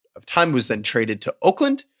bit of time, was then traded to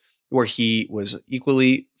Oakland, where he was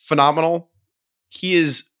equally phenomenal. He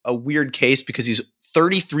is a weird case because he's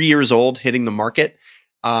 33 years old, hitting the market,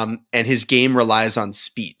 and his game relies on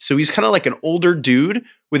speed. So he's kind of like an older dude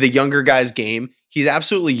with a younger guy's game. He's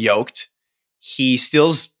absolutely yoked. He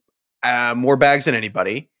steals more bags than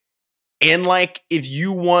anybody. And like, if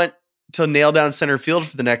you want to nail down center field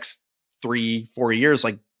for the next 3-4 years,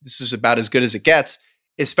 like this is about as good as it gets,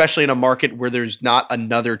 especially in a market where there's not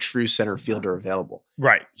another true center fielder available.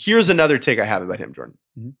 Right. Here's another take I have about him, Jordan.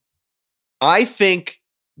 I think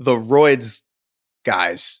the roids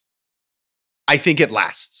guys, I think it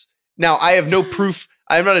lasts. Now, I have no proof.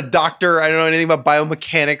 I'm not a doctor. I don't know anything about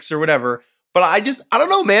biomechanics or whatever, but I don't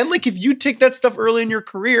know, man. Like if you take that stuff early in your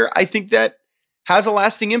career, I think that has a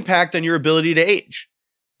lasting impact on your ability to age.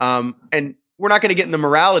 And we're not going to get in the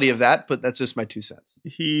morality of that, but that's just my 2 cents.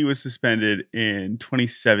 He was suspended in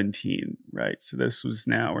 2017, right? So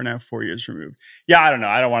we're now 4 years removed. Yeah, I don't know.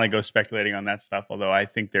 I don't want to go speculating on that stuff, although I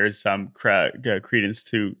think there is some credence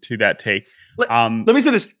to that take. Let me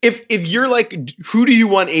say this. If you're like, who do you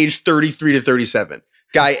want age 33 to 37?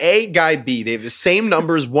 Guy A, guy B. They have the same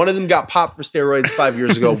numbers. One of them got popped for steroids 5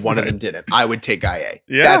 years ago. One of them didn't. I would take guy A.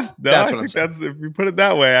 Yeah, that's what I'm saying. If we put it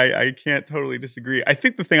that way, I can't totally disagree. I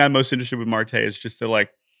think the thing I'm most interested with Marte is just that, like,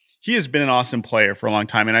 he has been an awesome player for a long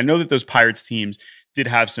time. And I know that those Pirates teams did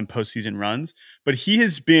have some postseason runs, but he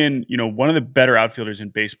has been, one of the better outfielders in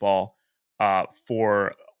baseball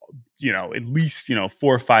for, at least, 4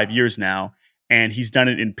 or 5 years now. And he's done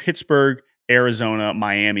it in Pittsburgh, Arizona,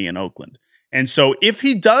 Miami, and Oakland. And so if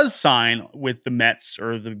he does sign with the Mets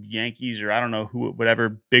or the Yankees or I don't know who,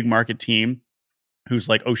 whatever big market team who's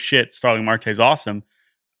like, oh shit, Starling Marte's awesome,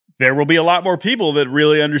 there will be a lot more people that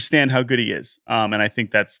really understand how good he is. And I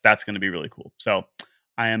think that's going to be really cool. So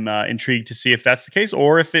I am intrigued to see if that's the case,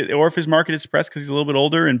 or if his market is suppressed because he's a little bit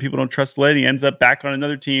older and people don't trust the lead. He ends up back on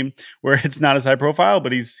another team where it's not as high profile,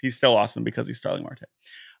 but he's still awesome because he's Starling Marte.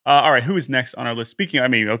 All right, who is next on our list?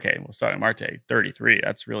 Starling Marte, 33.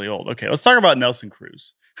 That's really old. Okay, let's talk about Nelson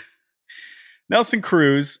Cruz. Nelson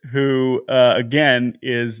Cruz, who, again,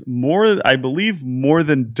 is I believe, more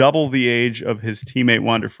than double the age of his teammate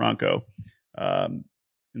Wander Franco in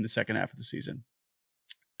the second half of the season.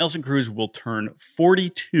 Nelson Cruz will turn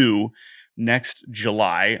 42 next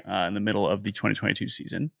July in the middle of the 2022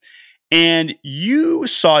 season. And you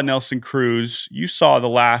saw Nelson Cruz, the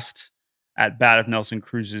last at bat of Nelson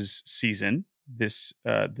Cruz's season this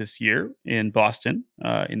year in Boston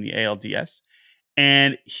in the ALDS,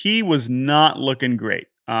 and he was not looking great.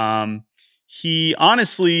 He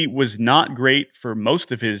honestly was not great for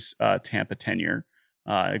most of his Tampa tenure.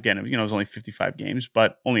 Again, it was only 55 games,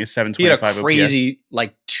 but only a 7.25. He had a crazy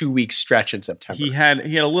 2-week stretch in September. He had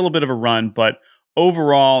a little bit of a run, but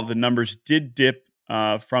overall the numbers did dip.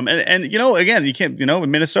 Again, you can't,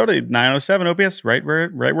 in Minnesota, 907 OPS, right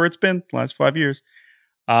where it's been the last 5 years.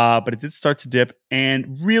 But it did start to dip.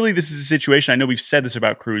 And really, this is a situation, I know we've said this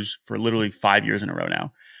about Cruz for literally 5 years in a row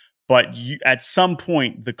now, but at some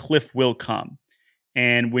point, the cliff will come.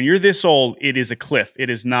 And when you're this old, it is a cliff. It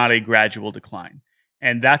is not a gradual decline.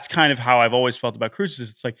 And that's kind of how I've always felt about Cruz.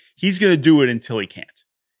 It's like, he's going to do it until he can't.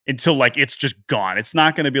 Until it's just gone. It's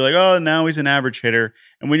not going to be like, oh, now he's an average hitter.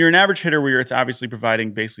 And when you're an average hitter where it's obviously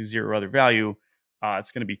providing basically zero other value,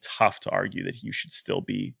 it's going to be tough to argue that you should still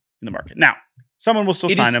be in the market. Now, someone will still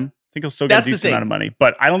sign him. I think he'll still get a decent amount of money,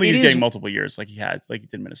 but I don't think he's getting multiple years like he did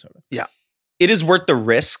in Minnesota. Yeah. It is worth the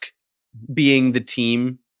risk being the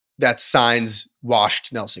team that signs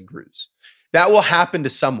washed Nelson Cruz. That will happen to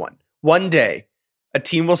someone. One day, a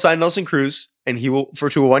team will sign Nelson Cruz and he will to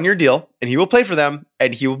a 1-year deal, and he will play for them,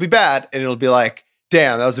 and he will be bad, and it'll be like,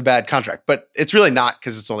 damn, that was a bad contract. But it's really not,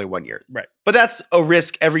 because it's only 1 year. Right. But that's a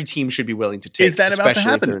risk every team should be willing to take. Is that about to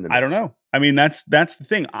happen? I don't know. I mean, that's the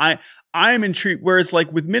thing. I'm intrigued. Whereas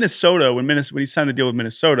like with Minnesota, when he signed the deal with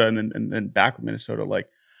Minnesota and then back with Minnesota, like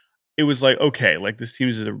it was like, okay, like this team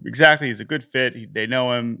is he's a good fit. They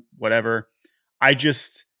know him, whatever.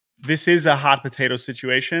 This is a hot potato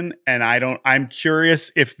situation, and I'm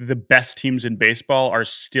curious if the best teams in baseball are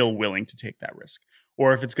still willing to take that risk,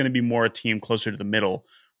 or if it's going to be more a team closer to the middle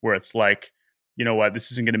where it's like, you know what,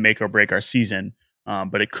 this isn't going to make or break our season,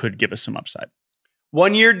 but it could give us some upside.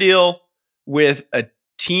 1-year deal with a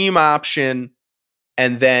team option,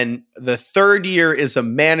 and then the third year is a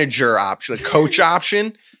manager option, a coach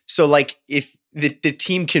option. So like if the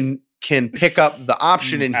team can pick up the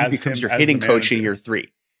option and he becomes your hitting coach in year 3.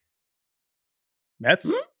 Mets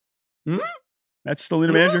still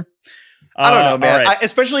need a manager. I don't know, man. Right.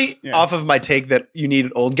 Especially off of my take that you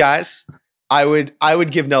need old guys. I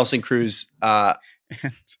would give Nelson Cruz a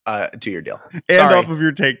 2-year deal. And off of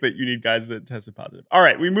your take that you need guys that tested positive. All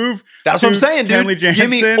right, we move. That's what I'm saying, dude.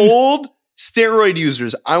 Give me old steroid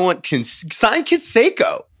users. I want sign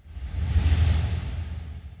Canseco.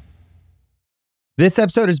 This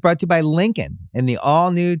episode is brought to you by Lincoln and the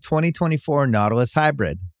all-new 2024 Nautilus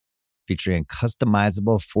Hybrid. Featuring a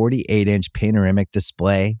customizable 48-inch panoramic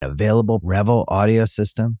display, available Revel audio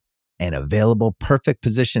system, and available perfect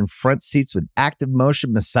position front seats with active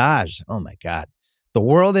motion massage. Oh my God. The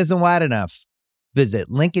world isn't wide enough.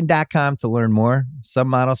 Visit Lincoln.com to learn more. Some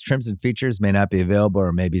models, trims, and features may not be available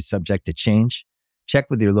or may be subject to change. Check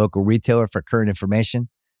with your local retailer for current information.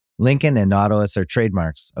 Lincoln and Nautilus are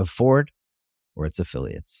trademarks of Ford or its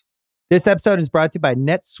affiliates. This episode is brought to you by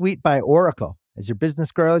NetSuite by Oracle. As your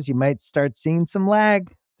business grows, you might start seeing some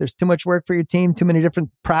lag. There's too much work for your team, too many different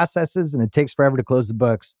processes, and it takes forever to close the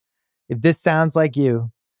books. If this sounds like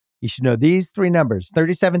you, you should know these three numbers: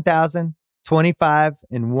 37,000, 25,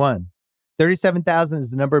 and 1. 37,000 is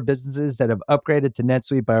the number of businesses that have upgraded to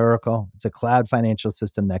NetSuite by Oracle. It's a cloud financial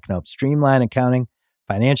system that can help streamline accounting,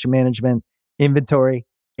 financial management, inventory,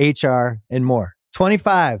 HR, and more.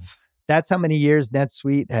 25, that's how many years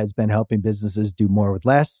NetSuite has been helping businesses do more with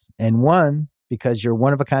less. And 1, because your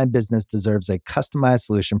one-of-a-kind business deserves a customized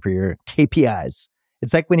solution for your KPIs.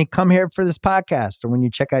 It's like when you come here for this podcast or when you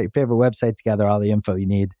check out your favorite website to gather all the info you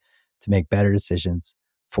need to make better decisions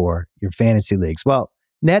for your fantasy leagues. Well,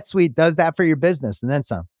 NetSuite does that for your business and then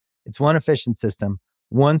some. It's one efficient system,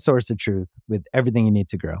 one source of truth with everything you need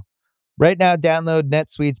to grow. Right now, download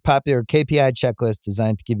NetSuite's popular KPI checklist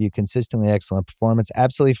designed to give you consistently excellent performance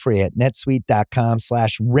absolutely free at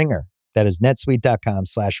netsuite.com/ringer. That is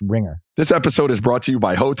netsuite.com/ringer. This episode is brought to you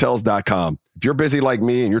by Hotels.com. If you're busy like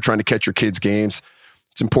me and you're trying to catch your kids' games,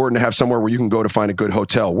 it's important to have somewhere where you can go to find a good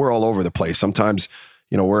hotel. We're all over the place. Sometimes,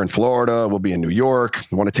 we're in Florida, we'll be in New York.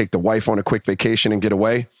 We want to take the wife on a quick vacation and get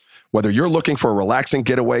away. Whether you're looking for a relaxing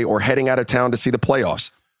getaway or heading out of town to see the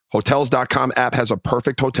playoffs, Hotels.com app has a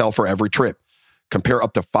perfect hotel for every trip. Compare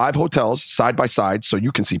up to 5 hotels side by side so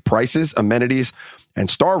you can see prices, amenities, and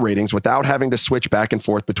star ratings without having to switch back and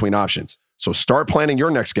forth between options. So start planning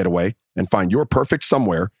your next getaway and find your perfect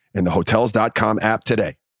somewhere in the Hotels.com app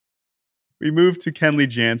today. We move to Kenley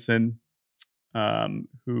Jansen,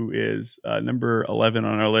 who is number 11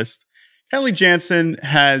 on our list. Kenley Jansen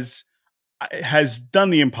has done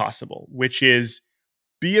the impossible, which is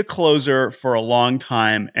be a closer for a long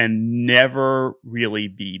time and never really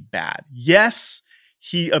be bad. Yes,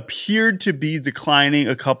 he appeared to be declining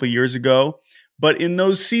a couple years ago, but in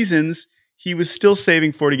those seasons, he was still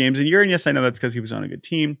saving 40 games a year. And yes, I know that's because he was on a good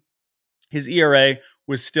team. His ERA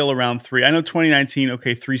was still around 3. I know 2019,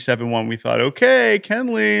 3.71. We thought, okay,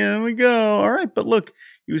 Kenley, there we go. All right, but look,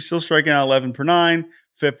 he was still striking out 11 per 9.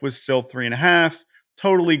 FIP was still 3.5.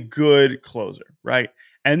 Totally good closer, right?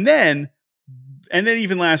 And then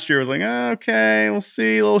even last year, it was like, okay, we'll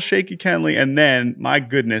see, a little shaky Kenley. And then, my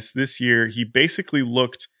goodness, this year, he basically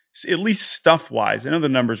looked, at least stuff-wise, I know the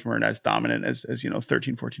numbers weren't as dominant as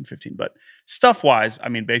 13, 14, 15, but stuff-wise, I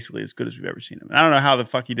mean, basically as good as we've ever seen him. And I don't know how the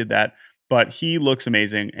fuck he did that, but he looks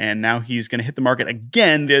amazing. And now he's going to hit the market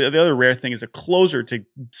again. The other rare thing is a closer to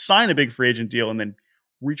sign a big free agent deal and then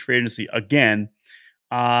reach free agency again.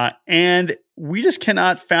 And we just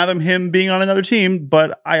cannot fathom him being on another team.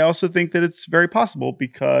 But I also think that it's very possible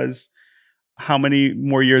because how many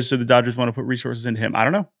more years do the Dodgers want to put resources into him? I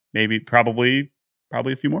don't know. Maybe, probably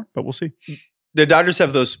a few more, but we'll see. The Dodgers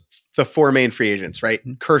have the 4 main free agents, right?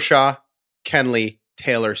 Mm-hmm. Kershaw, Kenley,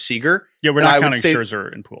 Taylor, Seager. Yeah, we're not counting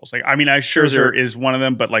Scherzer and Pujols. Scherzer is one of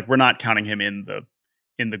them, but we're not counting him in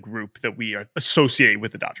the group that we associate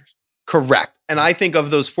with the Dodgers. Correct. And I think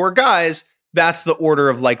of those 4 guys, that's the order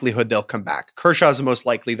of likelihood they'll come back. Kershaw's the most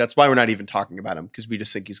likely. That's why we're not even talking about him, because we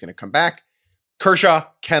just think he's going to come back. Kershaw,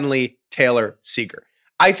 Kenley, Taylor, Seager.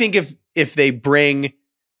 I think if they bring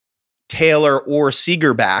Taylor or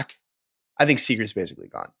Seager back, I think Seager's basically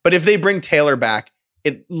gone. But if they bring Taylor back,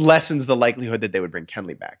 it lessens the likelihood that they would bring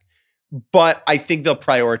Kenley back. But I think they'll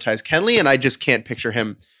prioritize Kenley, and I just can't picture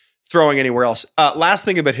him throwing anywhere else. Last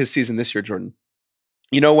thing about his season this year, Jordan.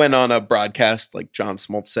 When on a broadcast, like John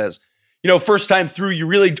Smoltz says, first time through, you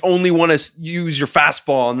really only want to use your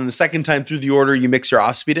fastball. And then the second time through the order, you mix your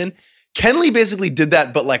off speed in. Kenley basically did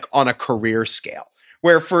that, but on a career scale,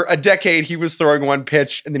 where for a decade he was throwing one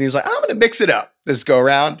pitch and then he was like, I'm going to mix it up this go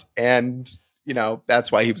around. And,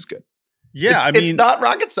 that's why he was good. Yeah. It's not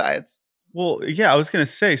rocket science. Well, yeah, I was going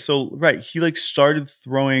to say, so, right. He started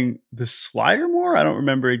throwing the slider more. I don't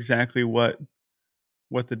remember exactly what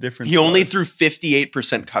the difference He only was. threw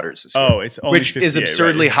 58% cutters this year. Oh, it's only which is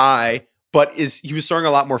absurdly high. But he was throwing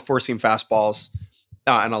a lot more four-seam fastballs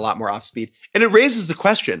and a lot more off-speed. And it raises the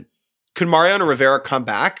question, could Mariano Rivera come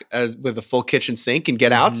back with a full kitchen sink and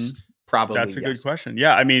get outs? Mm-hmm. Probably, That's a good question.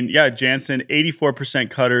 Yeah, Jansen, 84%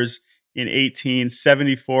 cutters in 18,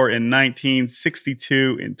 74 in 19,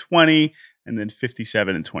 62 in 20, and then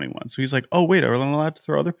 57 in 21. So he's like, oh, wait, are we allowed to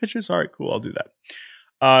throw other pitches? All right, cool, I'll do that.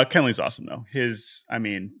 Kenley's awesome, though.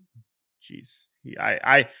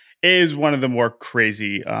 is one of the more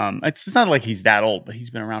crazy. It's not like he's that old, but he's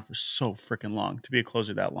been around for so freaking long. To be a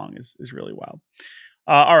closer that long is really wild.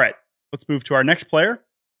 All right, let's move to our next player,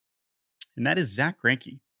 and that is Zach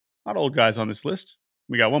Greinke. A lot of old guys on this list.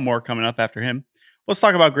 We got one more coming up after him. Let's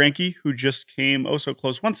talk about Greinke, who just came so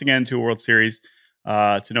close once again to a World Series,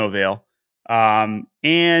 to no avail.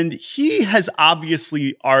 And he has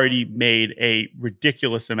obviously already made a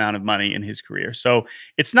ridiculous amount of money in his career. So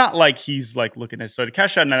it's not like he's like looking to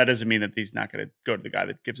cash out. Now that doesn't mean that he's not going to go to the guy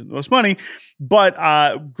that gives him the most money. But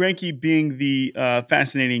Greinke, being the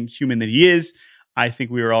fascinating human that he is, I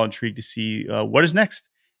think we were all intrigued to see what is next.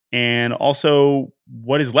 And also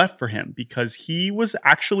what is left for him, because he was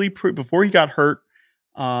actually before he got hurt.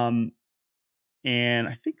 And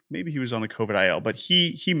I think maybe he was on the COVID IL, but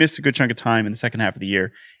he missed a good chunk of time in the second half of the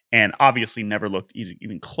year, and obviously never looked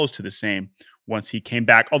even close to the same once he came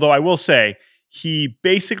back. Although I will say he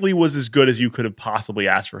basically was as good as you could have possibly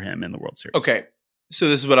asked for him in the World Series. Okay, so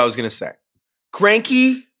this is what I was going to say.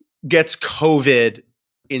 Greinke gets COVID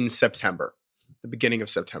in September, the beginning of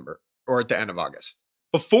September, or at the end of August.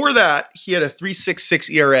 Before that, he had a 3.66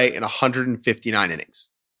 ERA in 159 innings.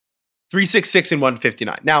 3.66 and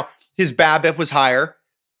 159. Now, his BABIP was higher,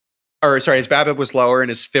 his BABIP was lower and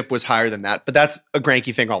his FIP was higher than that. But that's a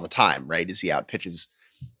Greinke thing all the time, right? Is he outpitches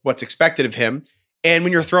what's expected of him. And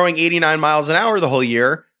when you're throwing 89 miles an hour the whole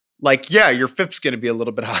year, your FIP's going to be a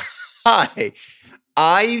little bit high.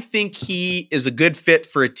 I think he is a good fit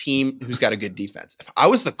for a team who's got a good defense. If I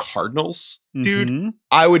was the Cardinals, dude,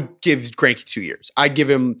 I would give Greinke 2 years. I'd give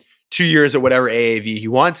him 2 years at whatever AAV he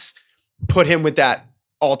wants, put him with that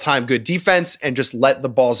all-time good defense, and just let the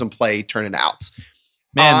balls in play turn into outs.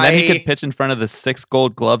 Man, then he could pitch in front of the 6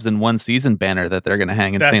 gold gloves in one season banner that they're going to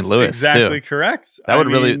hang in St. Louis. That's exactly correct.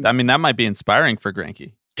 That might be inspiring for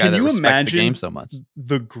Greinke. Can you imagine the game so much?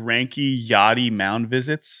 The Greinke Yachty mound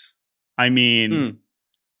visits? I mean,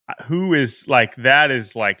 who is like, that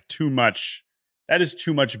is like too much. That is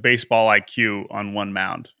too much baseball IQ on one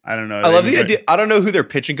mound. I don't know. I love the idea. I don't know who their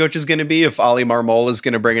pitching coach is going to be, if Ollie Marmol is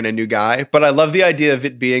going to bring in a new guy, but I love the idea of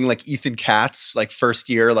it being like Ethan Katz, like first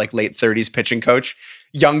year, like late 30s pitching coach,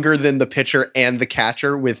 younger than the pitcher and the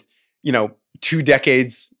catcher with, 2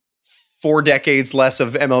 decades, 4 decades less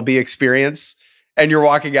of MLB experience. And you're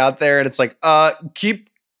walking out there and it's like, keep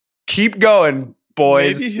going,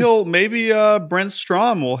 boys. Maybe Brent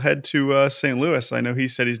Strom will head to St. Louis. I know he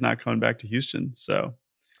said he's not coming back to Houston. So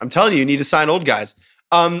I'm telling you need to sign old guys.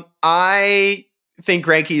 I think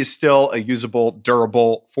Greinke is still a usable,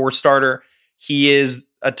 durable 4-starter. He is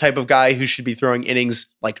a type of guy who should be throwing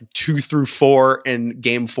innings like 2 through 4 in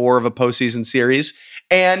game 4 of a postseason series.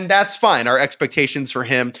 And that's fine. Our expectations for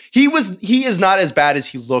him, he is not as bad as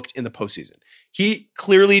he looked in the postseason. He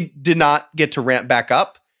clearly did not get to ramp back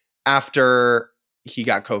up after he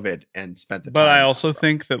got COVID and spent the time. But I also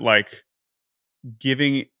think that like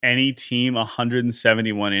giving any team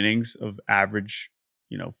 171 innings of average,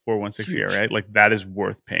 4.16 ERA, like that is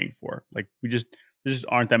worth paying for. Like there just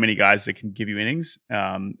aren't that many guys that can give you innings.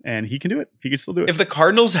 And he can do it. He can still do it. If the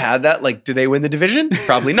Cardinals had that, like, do they win the division?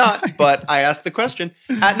 Probably not. But I asked the question.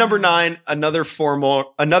 At number 9, another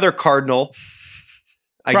Cardinal.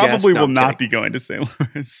 Probably will not be going to St.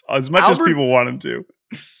 Louis as much as people want him to.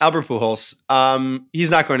 Albert Pujols.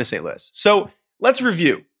 He's not going to St. Louis. So let's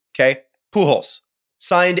review. Okay. Pujols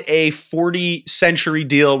signed a 40-century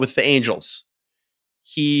deal with the Angels.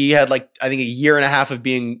 He had I think a year and a half of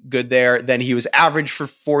being good there. Then he was average for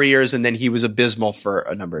 4 years, and then he was abysmal for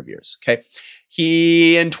a number of years. Okay.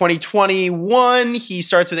 In 2021, he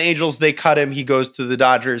starts with the Angels. They cut him. He goes to the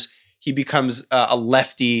Dodgers. He becomes a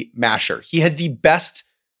lefty masher. He had the best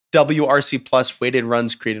WRC plus weighted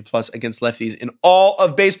runs created plus against lefties in all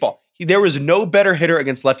of baseball. There was no better hitter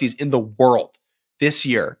against lefties in the world this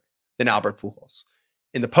year than Albert Pujols.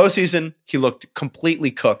 In the postseason, he looked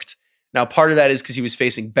completely cooked. Now, part of that is because he was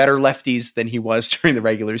facing better lefties than he was during the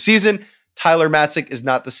regular season. Tyler Matzik is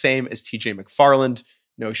not the same as TJ McFarland.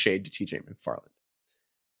 No shade to TJ McFarland.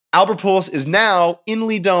 Albert Pujols is now in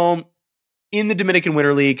Lee Dome in the Dominican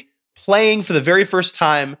Winter League, playing for the very first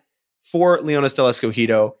time for Leones del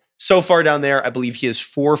Escogido. So far down there, I believe he is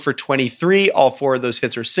 4 for 23. All 4 of those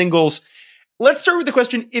hits are singles. Let's start with the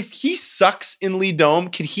question. If he sucks in Lee Dome,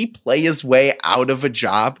 can he play his way out of a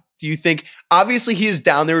job? Do you think? Obviously, he is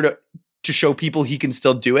down there to show people he can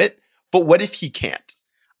still do it. But what if he can't?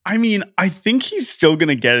 I mean, I think he's still going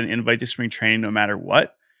to get an invite to spring training no matter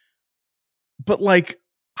what. But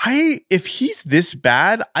if he's this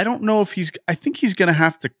bad, I don't know if I think he's going to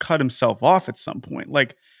have to cut himself off at some point.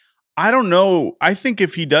 I don't know. I think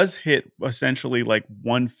if he does hit essentially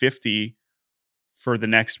 150 for the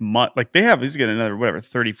next month. Like he's getting another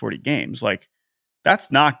 30, 40 games. Like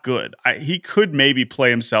that's not good. He could maybe play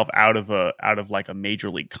himself out of like a major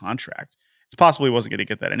league contract. It's possible he wasn't going to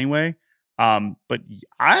get that anyway. But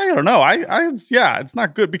I don't know. It's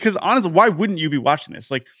not good because honestly, why wouldn't you be watching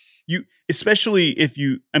this? Like especially if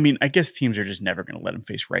I guess teams are just never going to let him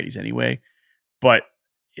face righties anyway, but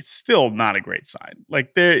it's still not a great sign.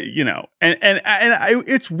 Like and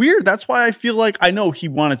it's weird. That's why I feel like I know he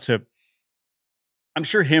wanted to. I'm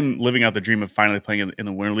sure him living out the dream of finally playing in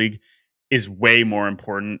the Winter League is way more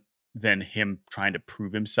important than him trying to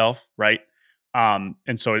prove himself, right?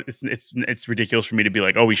 And so it's ridiculous for me to be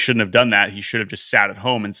like, oh, he shouldn't have done that. He should have just sat at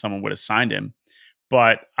home and someone would have signed him.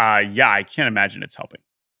 But I can't imagine it's helping.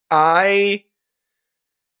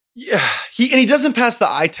 He doesn't pass the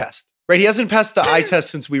eye test. Right, he hasn't passed the eye test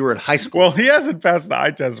since we were in high school. Well, he hasn't passed the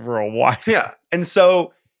eye test for a while. Yeah, and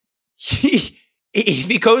so if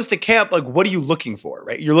he goes to camp, like, what are you looking for?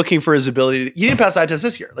 Right, you're looking for his ability. He didn't pass the eye test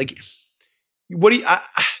this year. Like,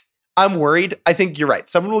 I'm worried. I think you're right.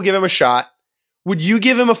 Someone will give him a shot. Would you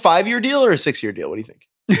give him a 5-year deal or a 6-year deal? What do you think?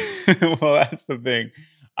 Well, that's the thing.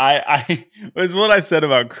 I was what I said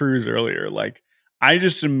about Cruz earlier. Like, I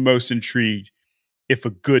just am most intrigued if a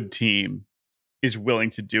good team is willing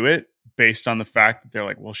to do it based on the fact that they're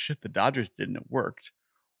like, well, shit, the Dodgers didn't, it worked.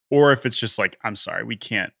 Or if it's just like, I'm sorry, we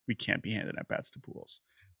can't be handing at bats to Pujols.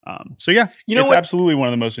 So yeah, it's absolutely one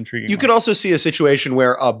of the most intriguing. You could also see a situation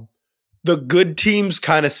where the good teams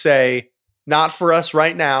kind of say, not for us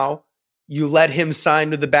right now. You let him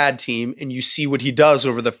sign to the bad team and you see what he does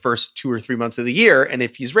over the first 2 or 3 months of the year. And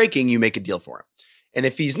if he's raking, you make a deal for him. And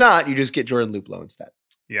if he's not, you just get Jordan Luplow instead.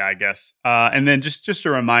 Yeah, I guess. And then just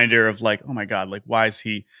a reminder of like, oh my God, like why is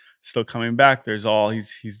he still coming back? He's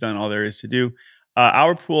done all there is to do.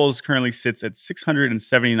 Albert Pujols currently sits at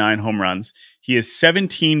 679 home runs. He is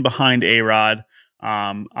 17 behind A-Rod.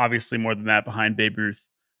 Obviously more than that behind Babe Ruth.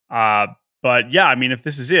 But yeah, I mean, if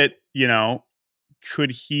this is it,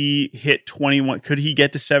 could he hit 21? Could he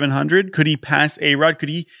get to 700? Could he pass A-Rod? Could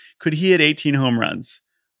he hit 18 home runs?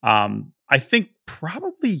 I think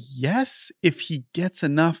probably yes, if he gets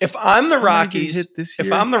enough. If I'm the Rockies,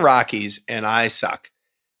 and I suck,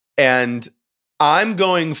 and I'm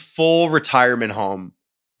going full retirement home,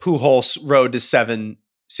 Pujols road to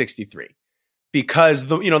 763, because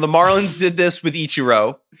the Marlins did this with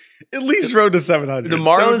Ichiro. At least road to 700. The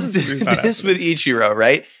Marlins did this with Ichiro,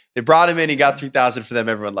 right? They brought him in. He got 3,000 for them.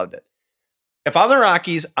 Everyone loved it. If I'm the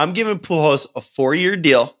Rockies, I'm giving Pujols a 4-year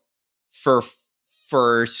deal for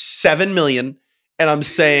 $7 million. And I'm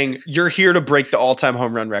saying, you're here to break the all-time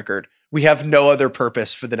home run record. We have no other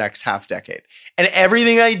purpose for the next half decade. And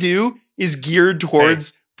everything I do is geared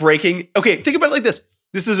towards breaking. Okay, think about it like this.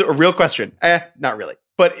 This is a real question. Not really,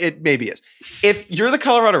 but it maybe is. If you're the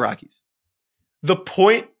Colorado Rockies, the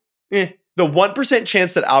 1%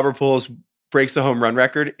 chance that Albert Pujols breaks the home run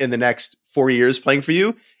record in the next 4 years playing for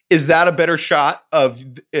you, is that a better shot of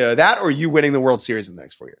that or you winning the World Series in the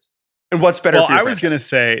next 4 years? And what's better for you? I was going to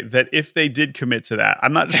say that if they did commit to that,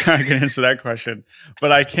 I'm not sure I can answer that question,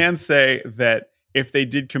 but I can say that if they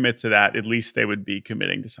did commit to that, at least they would be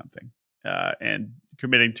committing to something and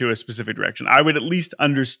committing to a specific direction. I would at least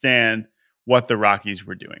understand what the Rockies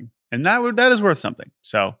were doing. And that is worth something.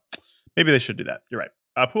 So maybe they should do that. You're right.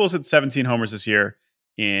 Pujols hit 17 homers this year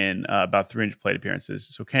in about 300 plate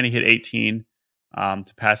appearances. So can he hit 18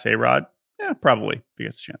 to pass A-Rod? Yeah, probably, if he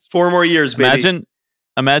gets a chance. 4 more years, baby.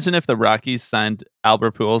 Imagine if the Rockies signed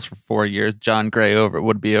Albert Pujols for 4 years. John Gray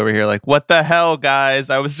would be over here like, what the hell, guys?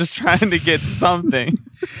 I was just trying to get something.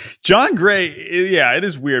 John Gray, yeah, it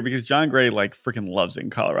is weird because John Gray like freaking loves it in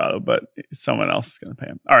Colorado, but someone else is going to pay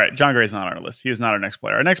him. All right, John Gray's not on our list. He is not our next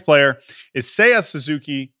player. Our next player is Seiya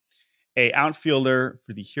Suzuki, a outfielder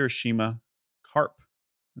for the Hiroshima Carp,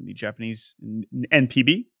 the Japanese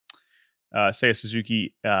NPB. Seiya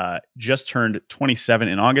Suzuki just turned 27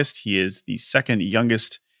 in August. He is the second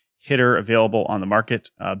youngest hitter available on the market,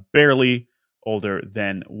 barely older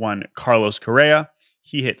than one Carlos Correa.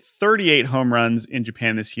 He hit 38 home runs in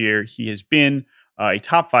Japan this year. He has been a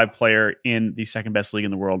top 5 player in the second best league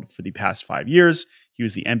in the world for the past 5 years. He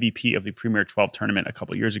was the MVP of the Premier 12 tournament a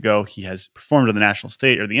couple years ago. He has performed on the national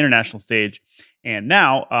stage or the international stage, and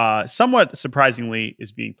now, somewhat surprisingly,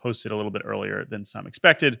 is being posted a little bit earlier than some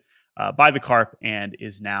expected by the Carp, and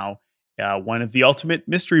is now one of the ultimate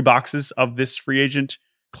mystery boxes of this free agent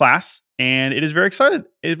class. And it is very exciting.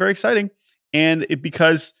 It's very exciting, and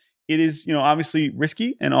because it is, obviously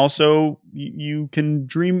risky, and also you can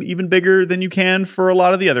dream even bigger than you can for a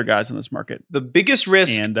lot of the other guys in this market. The biggest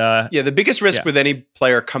risk, the biggest risk with any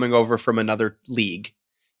player coming over from another league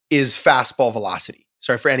is fastball velocity.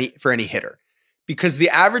 Sorry, for any hitter, because the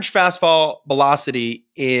average fastball velocity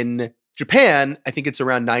in Japan, I think it's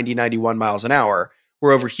around 90, 91 miles an hour,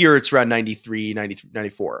 where over here it's around 93,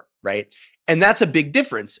 94, right? And that's a big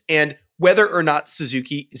difference. And whether or not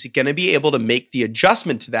Suzuki is going to be able to make the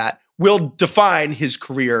adjustment to that will define his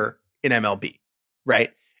career in MLB,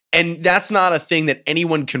 right? And that's not a thing that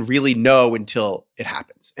anyone can really know until it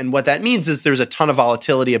happens. And what that means is there's a ton of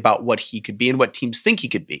volatility about what he could be and what teams think he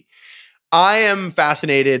could be. I am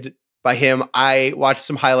fascinated by him. I watched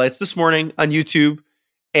some highlights this morning on YouTube,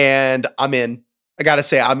 and I'm in. I gotta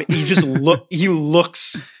say, he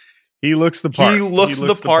looks the part. He looks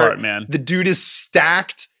the part, man. The dude is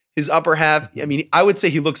stacked. His upper half. I mean, I would say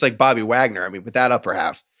he looks like Bobby Wagner. I mean, with that upper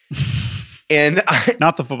half. And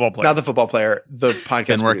not the football player. Not the football player. The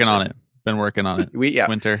podcast. Been working on it.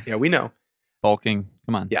 Winter. Yeah, we know. Bulking.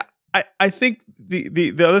 Come on. Yeah. I think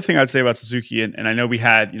the other thing I'd say about Suzuki, and I know we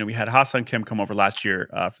had Ha-Seong Kim come over last year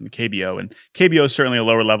from the KBO, and KBO is certainly a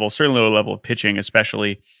lower level of pitching,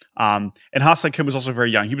 especially. And Ha-Seong Kim was also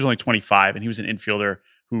very young. He was only 25, and he was an infielder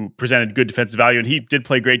who presented good defensive value, and he did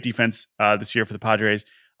play great defense this year for the Padres.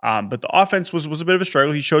 But the offense was a bit of a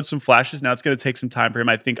struggle. He showed some flashes. Now it's going to take some time for him.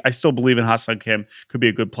 I still believe in Ha-Seong Kim, could be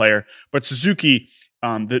a good player. But Suzuki,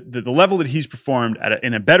 the level that he's performed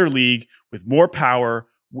in a better league with more power,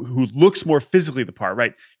 who looks more physically the part,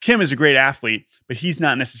 right? Kim is a great athlete, but he's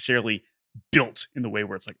not necessarily built in the way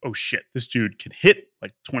where it's like, oh shit, this dude can hit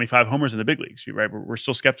like 25 homers in the big leagues, right? We're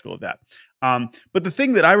still skeptical of that. But the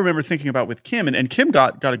thing that I remember thinking about with Kim, and Kim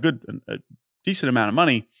got a decent amount of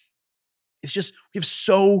money, it's just we have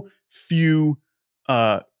so few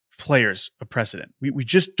players of precedent.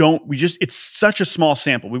 It's such a small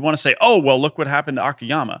sample. We want to say, oh, well, look what happened to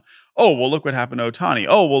Akiyama. Oh, well, look what happened to Ohtani.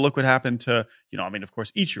 Oh, well, look what happened to, of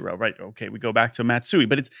course, Ichiro, right? Okay, we go back to Matsui,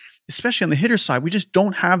 but it's especially on the hitter side, we just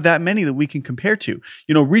don't have that many that we can compare to.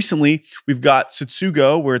 Recently we've got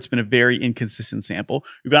Tsutsugo, where it's been a very inconsistent sample.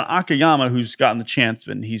 We've got Akiyama, who's gotten the chance,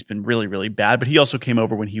 and he's been really, really bad, but he also came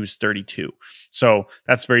over when he was 32. So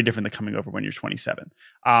that's very different than coming over when you're 27.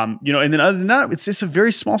 And then other than that, it's just a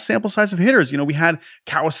very small sample size of hitters. We had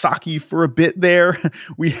Kawasaki for a bit there.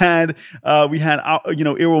 we had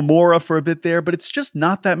Iwamura for a bit there, but it's just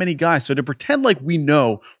not that many guys. So to pretend like we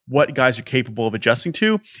know what guys are capable of adjusting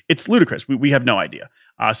to, it's ludicrous. We have no idea.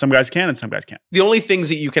 Some guys can and some guys can't. The only things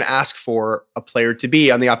that you can ask for a player to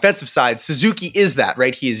be on the offensive side, Suzuki is that,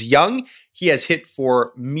 right? He is young. He has hit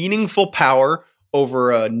for meaningful power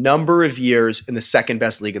over a number of years in the second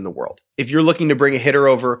best league in the world. If you're looking to bring a hitter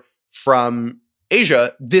over from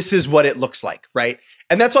Asia, this is what it looks like, right?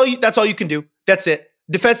 And that's all you can do. That's it.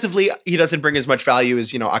 Defensively, he doesn't bring as much value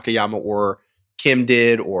as, Akiyama or Kim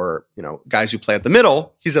did, or, guys who play up the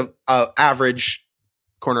middle. He's a average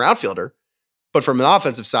corner outfielder. But from an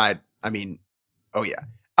offensive side, I mean, oh yeah.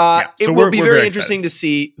 It will be very interesting to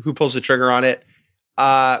see who pulls the trigger on it.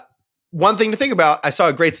 One thing to think about, I saw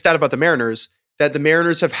a great stat about the Mariners, that the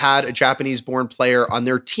Mariners have had a Japanese-born player on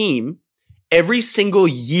their team every single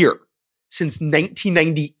year since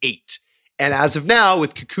 1998. And as of now,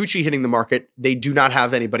 with Kikuchi hitting the market, they do not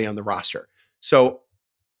have anybody on the roster. So,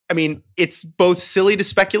 I mean, it's both silly to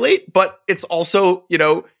speculate, but it's also,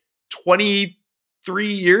 23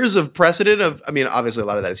 years of precedent of, obviously a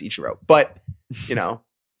lot of that is Ichiro, but, no,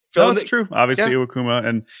 it's true. Obviously, Iwakuma.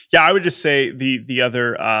 And I would just say the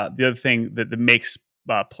other thing that makes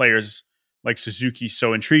players like Suzuki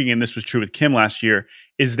so intriguing, and this was true with Kim last year,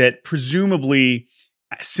 is that presumably,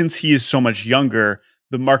 since he is so much younger,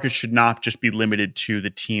 the market should not just be limited to the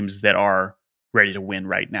teams that are ready to win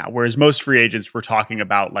right now. Whereas most free agents, we're talking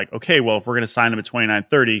about like, okay, well, if we're going to sign him at 29,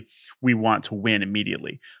 30, we want to win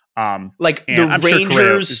immediately. Like the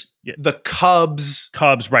Rangers, the Cubs,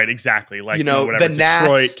 right? Exactly. Like, whatever, the Nats,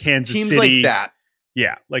 Detroit, Kansas teams City, like that.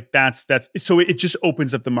 Yeah, like that's so it just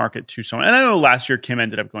opens up the market to someone. And I know last year Kim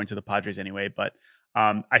ended up going to the Padres anyway, but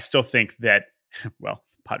I still think that, well,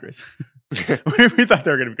 Padres. we thought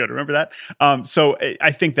they were going to be good. Remember that? So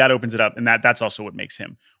I think that opens it up, and that's also what makes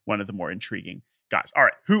him one of the more intriguing guys. All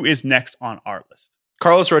right, who is next on our list?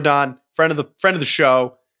 Carlos Rodon, friend of the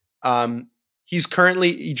show. He's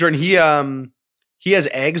currently, Jordan, he has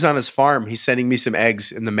eggs on his farm. He's sending me some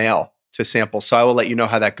eggs in the mail to sample, so I will let you know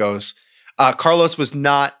how that goes. Carlos was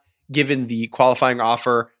not given the qualifying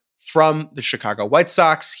offer from the Chicago White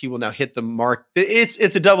Sox. He will now hit the mark. It's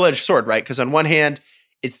a double-edged sword, right? Because on one hand,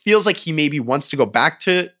 it feels like he maybe wants to go back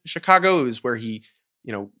to Chicago. It was where he,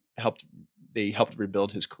 helped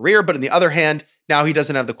rebuild his career. But on the other hand, now he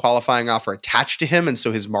doesn't have the qualifying offer attached to him. And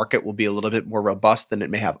so his market will be a little bit more robust than it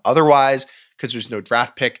may have otherwise, because there's no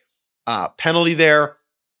draft pick penalty there.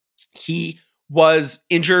 He was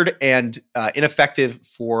injured and ineffective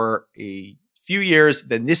for a few years.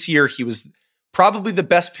 Then this year, he was probably the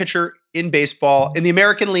best pitcher in baseball, in the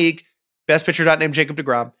American League, best pitcher not named Jacob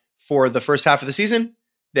deGrom, for the first half of the season.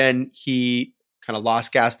 Then he kind of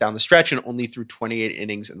lost gas down the stretch and only threw 28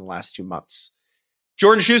 innings in the last 2 months.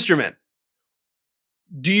 Jordan Shusterman,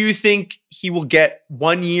 do you think he will get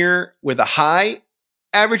 1 year with a high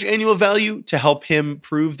average annual value to help him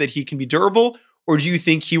prove that he can be durable? Or do you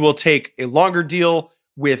think he will take a longer deal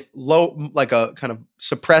with low, like a kind of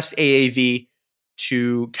suppressed AAV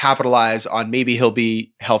to capitalize on maybe he'll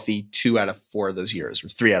be healthy 2 out of 4 of those years or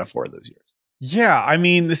 3 out of 4 of those years? Yeah, I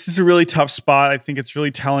mean, this is a really tough spot. I think it's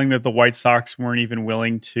really telling that the White Sox weren't even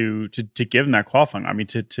willing to give him that qualifying. I mean,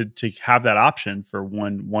 to have that option for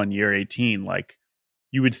one year 18. Like,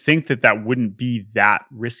 you would think that wouldn't be that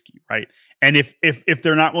risky, right? And if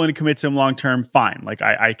they're not willing to commit to him long term, fine. Like,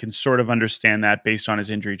 I can sort of understand that based on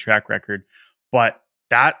his injury track record. But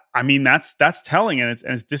that's telling, and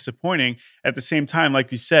it's disappointing. At the same time,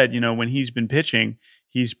 like you said, when he's been pitching,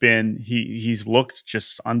 he's looked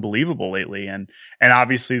just unbelievable lately, and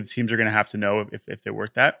obviously the teams are going to have to know if they're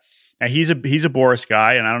worth that. Now he's a Boris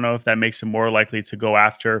guy, and I don't know if that makes him more likely to go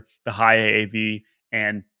after the high AAV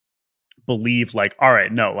and believe like, all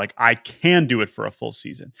right, no, like I can do it for a full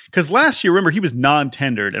season. Because last year, remember, he was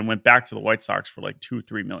non-tendered and went back to the White Sox for like $2 or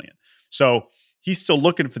 $3 million. So he's still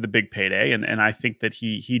looking for the big payday, and I think that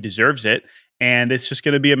he deserves it. And it's just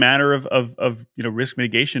going to be a matter of risk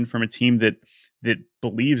mitigation from a team that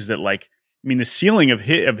believes that, like, I mean, the ceiling of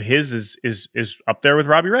his is up there with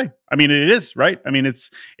Robbie Ray. I mean, it is, right? I mean,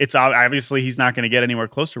 it's obviously he's not going to get anywhere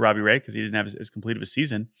close to Robbie Ray because he didn't have as complete of a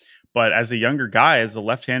season. But as a younger guy, as a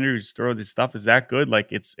left-hander who's throwing this stuff is that good,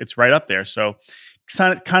 like it's right up there. So it's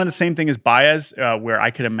kind of the same thing as Baez, where I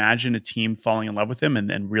could imagine a team falling in love with him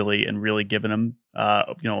and really giving him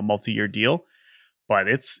a multi-year deal. But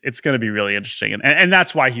it's going to be really interesting, and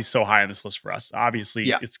that's why he's so high on this list for us. Obviously,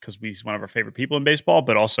 It's because he's one of our favorite people in baseball,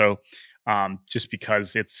 but also just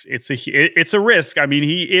because it's a risk. I mean,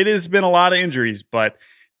 it has been a lot of injuries, but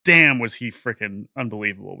damn, was he freaking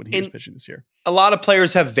unbelievable when he was pitching this year. A lot of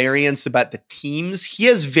players have variance about the teams. He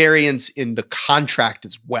has variance in the contract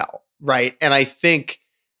as well, right? And I think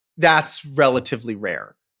that's relatively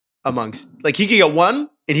rare amongst, like, he could get 1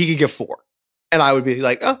 and he could get 4. And I would be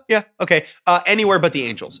like, oh, yeah, okay. Anywhere but the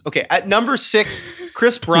Angels. Okay, at number 6,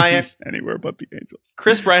 Chris Bryant. Anywhere but the Angels.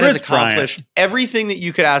 Chris Bryant has accomplished everything that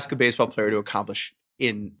you could ask a baseball player to accomplish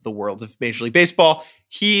in the world of Major League Baseball.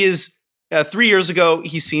 He is, 3 years ago,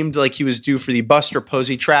 he seemed like he was due for the Buster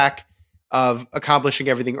Posey track of accomplishing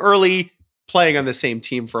everything early, playing on the same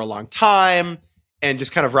team for a long time, and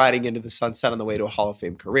just kind of riding into the sunset on the way to a Hall of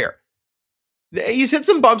Fame career. He's hit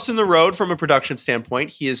some bumps in the road from a production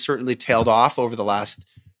standpoint. He has certainly tailed off over the last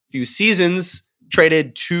few seasons,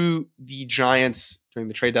 traded to the Giants during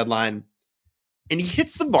the trade deadline. And he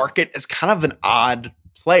hits the market as kind of an odd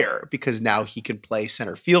player because now he can play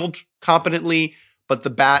center field competently, but the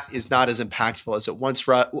bat is not as impactful as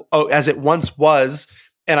it once was.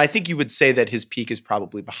 And I think you would say that his peak is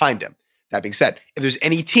probably behind him. That being said, if there's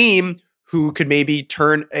any team who could maybe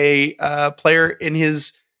turn a player in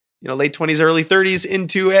his late 20s, early 30s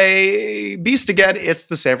into a beast again, it's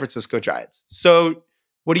the San Francisco Giants. So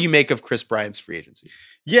what do you make of Chris Bryant's free agency?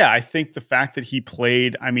 Yeah, I think the fact that he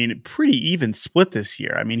played, pretty even split this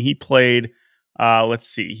year. I mean, he played,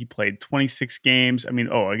 he played 26 games.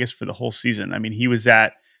 I guess for the whole season. He was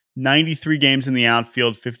at 93 games in the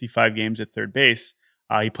outfield, 55 games at third base.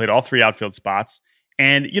 He played all 3 outfield spots.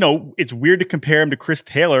 And, it's weird to compare him to Chris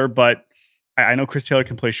Taylor, but I know Chris Taylor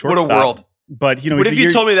can play shortstop. What a world. But what if you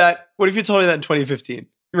told me that? What if you told me that in 2015?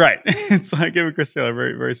 Right, it's like giving Chris Taylor a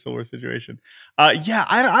very, very similar situation. I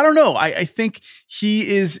don't know. I think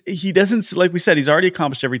he doesn't, like we said, he's already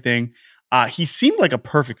accomplished everything. He seemed like a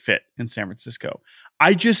perfect fit in San Francisco.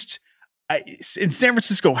 And San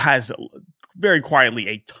Francisco has very quietly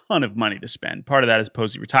a ton of money to spend. Part of that is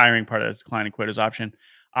Posey retiring. Part of that is declining Cueto's option.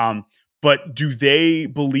 But do they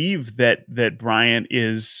believe that Bryant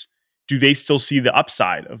is? Do they still see the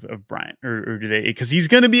upside of Bryant, or do they? Because he's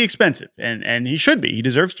going to be expensive, and he should be. He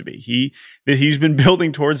deserves to be. He's been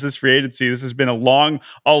building towards this free agency. This has been a long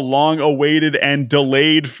awaited and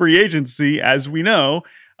delayed free agency, as we know,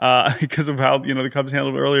 because of how the Cubs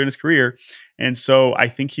handled it earlier in his career. And so I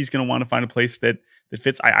think he's going to want to find a place that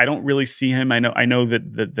fits. I don't really see him. I know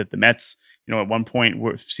that the Mets, at one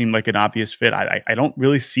point seemed like an obvious fit. I don't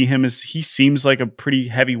really see him as, he seems like a pretty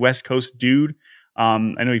heavy West Coast dude. I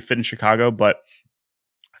know he fit in Chicago, but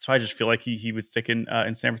so I just feel like he would stick in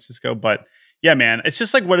San Francisco. But Yeah, man. It's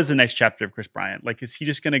just like, what is the next chapter of Chris Bryant? Like, is he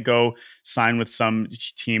just going to go sign with some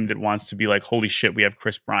team that wants to be like, holy shit, we have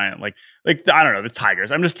Chris Bryant? Like I don't know, the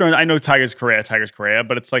Tigers. I'm just throwing, I know Tigers Correa,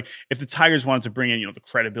 but it's like, if the Tigers wanted to bring in, the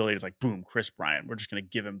credibility, it's like, boom, Chris Bryant, we're just going to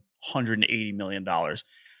give him $180 million.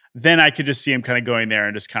 Then I could just see him kind of going there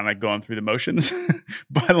and just kind of going through the motions.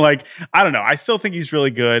 But like, I don't know. I still think he's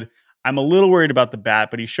really good. I'm a little worried about the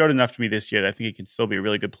bat, but he showed enough to me this year that I think he can still be a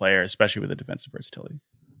really good player, especially with the defensive versatility.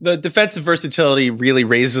 The defensive versatility really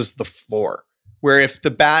raises the floor, where if the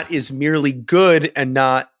bat is merely good and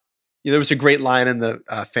not, there was a great line in the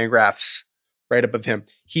Fangraphs right up of him.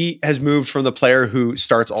 He has moved from the player who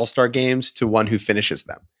starts all-star games to one who finishes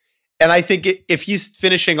them. And I think if he's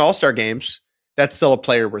finishing all-star games, that's still a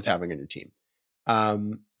player worth having on your team.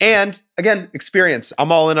 And again, experience.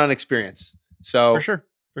 I'm all in on experience. So for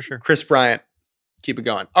sure. Chris Bryant, keep it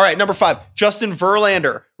going. All right, number 5, Justin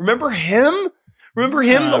Verlander. Remember him?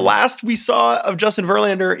 The last we saw of Justin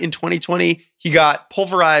Verlander in 2020, he got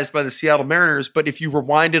pulverized by the Seattle Mariners. But if you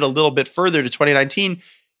rewind it a little bit further to 2019,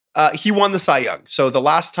 he won the Cy Young. So the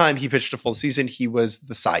last time he pitched a full season, he was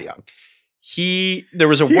the Cy Young. There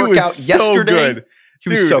was a workout yesterday. Good. He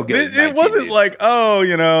was so good. It wasn't like,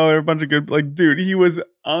 they're a bunch of good, like, dude, he was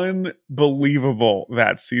unbelievable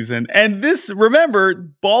that season. And remember,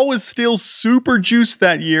 Ball was still super juiced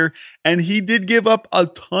that year, and he did give up a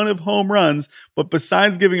ton of home runs. But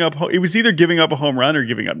besides giving up, it was either giving up a home run or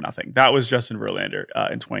giving up nothing. That was Justin Verlander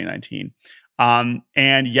in 2019.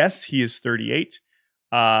 And yes, he is 38.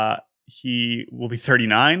 He will be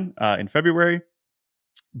 39 in February.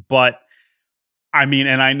 But I mean,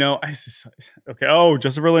 and I know, okay. Oh,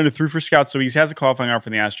 Justin Verlander threw for scouts, so he has a qualifying offer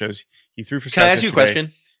from the Astros. He threw for scouts. Can I ask you a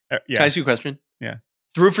question? Yeah. Can I ask you a question? Yeah.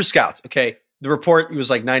 Threw for scouts. Okay. The report, it was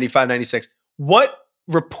like 95, 96. What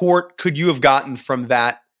report could you have gotten from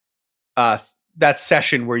that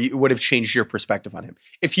session where you would have changed your perspective on him?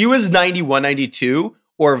 If he was 91, 92,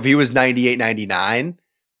 or if he was 98, 99,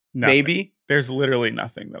 maybe? There's literally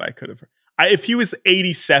nothing that I could have. If he was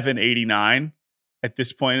 87, 89, at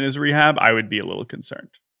this point in his rehab, I would be a little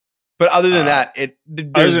concerned. But other than that,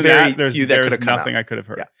 there's very few that could have come out. Nothing I could have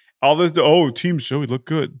heard. Yeah. All those, teams show he looked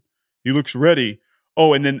good. He looks ready.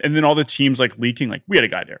 Oh, and then all the teams like leaking, like, we had a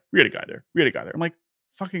guy there. I'm like,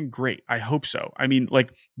 fucking great. I hope so. I mean,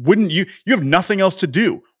 like, wouldn't you have nothing else to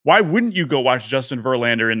do. Why wouldn't you go watch Justin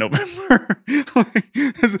Verlander in November?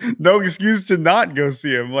 There's no excuse to not go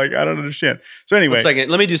see him. Like, I don't understand. So anyway. 1 second.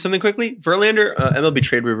 Let me do something quickly. Verlander, MLB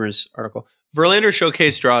Trade Rumors article. Verlander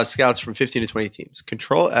showcase draws scouts from 15 to 20 teams.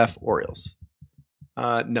 Control F Orioles.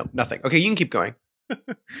 No, nothing. Okay, you can keep going.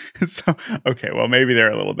 Okay, well, maybe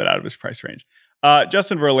they're a little bit out of his price range.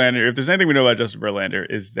 Justin Verlander, if there's anything we know about Justin Verlander,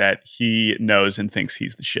 is that he knows and thinks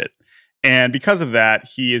he's the shit. And because of that,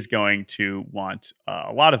 he is going to want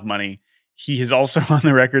a lot of money. He is also on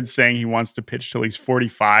the record saying he wants to pitch till he's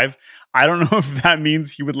 45. I don't know if that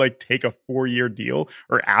means he would like take a 4-year deal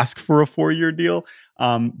or ask for a 4-year deal.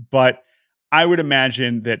 But I would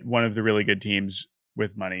imagine that one of the really good teams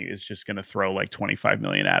with money is just going to throw like $25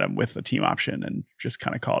 million at him with a team option and just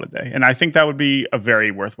kind of call it a day. And I think that would be a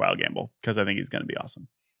very worthwhile gamble because I think he's going to be awesome.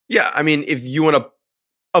 Yeah. I mean, if you want to,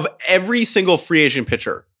 of every single free agent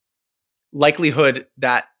pitcher, likelihood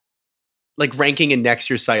that like ranking in next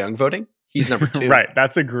year's Cy Young voting, he's number 2. Right.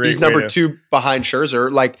 That's a great. He's number 2 behind Scherzer.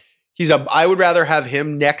 Like I would rather have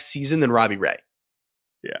him next season than Robbie Ray.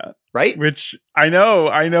 Yeah. Right. Which I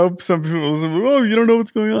know some people listen, oh, you don't know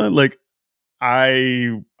what's going on. Like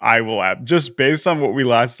I will add just based on what we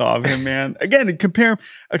last saw of him, man. Again, compare him.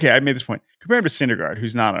 Okay. I made this point. Compare him to Syndergaard,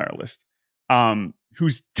 who's not on our list.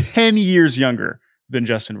 Who's 10 years younger than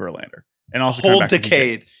Justin Verlander. And also whole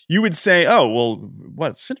decade. You would say, oh, well,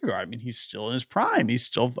 what Syndergaard? I mean, he's still in his prime. He's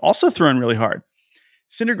still also throwing really hard.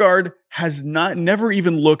 Syndergaard has never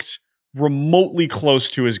even looked remotely close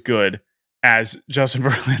to as good as Justin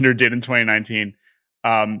Verlander did in 2019.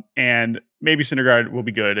 And maybe Syndergaard will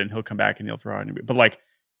be good and he'll come back and he'll throw out. But like,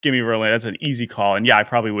 give me Verlander. That's an easy call. And yeah, I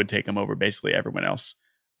probably would take him over basically everyone else,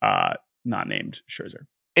 not named Scherzer.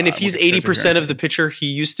 And if he's 80% of the pitcher he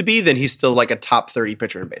used to be, then he's still like a top 30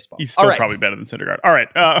 pitcher in baseball. He's still probably better than Syndergaard. All right.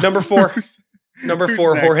 Number 4. Number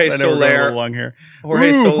 4, Jorge Soler.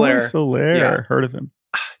 Jorge Soler. Yeah. Heard of him.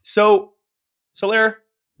 So, Soler,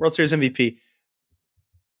 World Series MVP.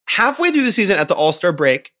 Halfway through the season at the All-Star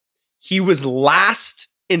break, he was last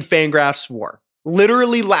in Fangraphs WAR.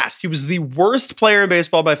 Literally last. He was the worst player in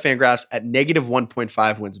baseball by Fangraphs at negative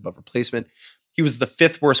 1.5 wins above replacement. He was the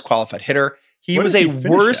 5th worst qualified hitter. He was a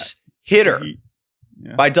worse hitter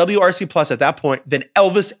by WRC Plus at that point than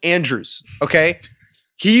Elvis Andrus. Okay.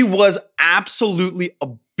 He was absolutely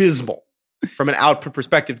abysmal from an output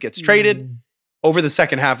perspective, gets traded. over the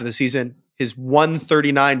second half of the season. His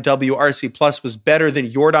 139 WRC plus was better than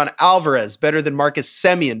Yordan Alvarez, better than Marcus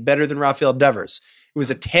Semien, better than Rafael Devers. It was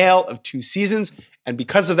a tale of two seasons. And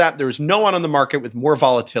because of that, there was no one on the market with more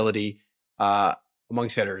volatility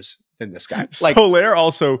amongst hitters than this guy. Soler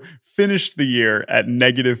also finished the year at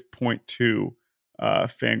negative 0.2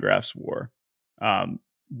 Fangraphs WAR.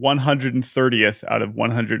 130th out of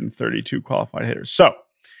 132 qualified hitters. So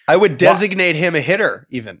I would designate him a hitter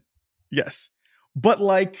even. Yes. But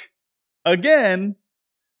again,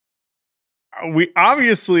 we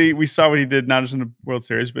saw what he did, not just in the World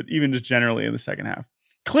Series, but even just generally in the second half.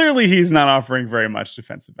 Clearly, he's not offering very much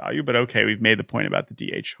defensive value, but okay, we've made the point about the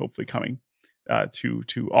DH hopefully coming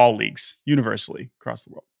to all leagues universally across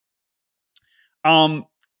the world.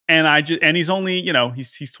 And he's only,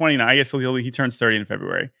 he's 29. I guess he turns 30 in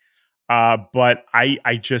February. But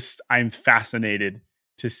I'm fascinated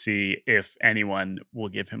to see if anyone will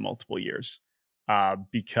give him multiple years.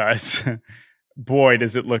 Because boy,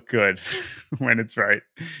 does it look good when it's right.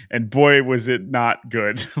 And boy, was it not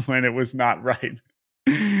good when it was not right.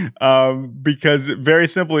 Because very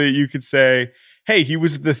simply, you could say, hey, he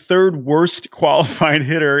was the third worst qualified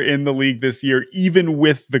hitter in the league this year, even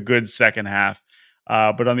with the good second half.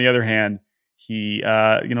 But on the other hand, he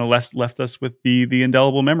left us with the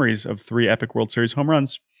indelible memories of 3 epic World Series home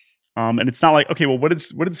runs. And it's not like, okay, well, what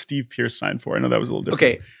did Steve Pearce sign for? I know that was a little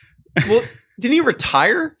different. Okay. Well, didn't he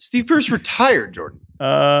retire? Steve Pearce retired, Jordan.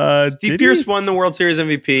 Steve Pearce won the World Series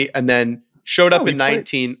MVP and then showed up in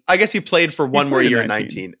 19. I guess he played for one more year in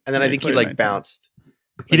 19. And then I think he bounced.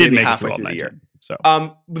 He didn't make halfway it through the 19, year. So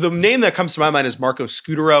the name that comes to my mind is Marco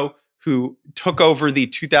Scutaro, who took over the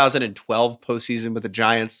 2012 postseason with the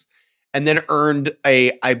Giants and then earned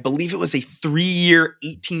I believe it was a 3-year,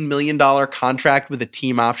 $18 million contract with a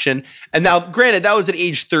team option. And now, granted, that was at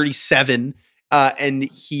age 37,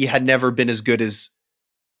 and he had never been as good as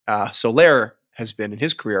Soler has been in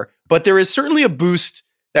his career. But there is certainly a boost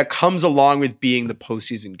that comes along with being the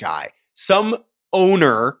postseason guy. Some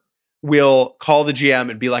owner will call the GM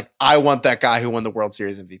and be like, I want that guy who won the World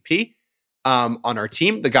Series MVP on our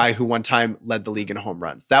team, the guy who one time led the league in home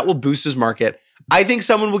runs. That will boost his market. I think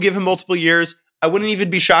someone will give him multiple years. I wouldn't even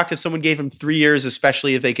be shocked if someone gave him 3 years,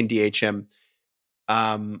 especially if they can DH him.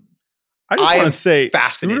 I just want to say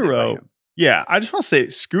Scutaro. Yeah, I just want to say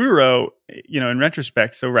Scutaro, in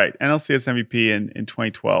retrospect, so right, NLCS MVP in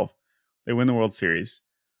 2012. They win the World Series.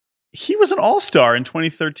 He was an all-star in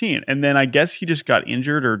 2013. And then I guess he just got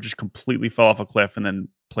injured or just completely fell off a cliff and then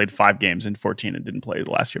played 5 games in 14 and didn't play the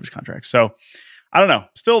last year of his contract. So I don't know.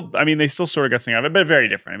 Still, they still sort of got something out of it, but very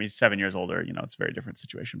different. He's 7 years older. It's a very different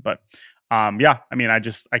situation. But I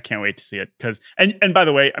can't wait to see it. Because, and by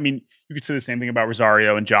the way, you could say the same thing about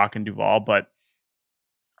Rosario and Jock and Duvall, but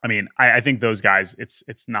I think those guys,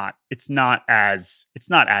 it's not as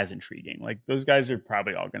intriguing. Like those guys are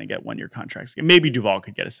probably all going to get 1-year contracts. Maybe Duvall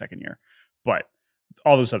could get a second year, but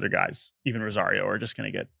all those other guys, even Rosario, are just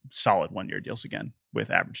going to get solid 1-year deals again with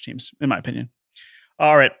average teams, in my opinion.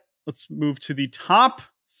 All right, let's move to the top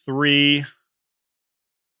 3.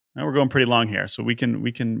 Now we're going pretty long here, so we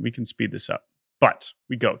can speed this up. But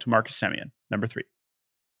we go to Marcus Semien, number 3.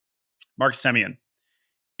 Marcus Semien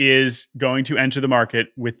is going to enter the market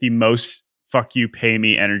with the most fuck you, pay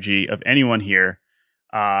me energy of anyone here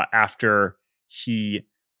after he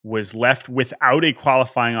was left without a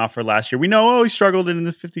qualifying offer last year. We know, he struggled in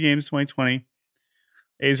the 50 games 2020.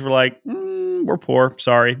 A's were like, we're poor,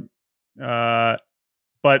 sorry.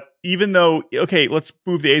 But even though, okay, let's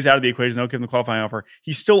move the A's out of the equation, don't give him the qualifying offer.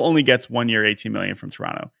 He still only gets 1 year, $18 million from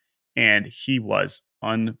Toronto. And he was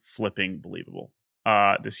unflipping believable.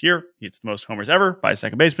 This year, it's the most homers ever by a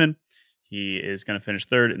second baseman. He is going to finish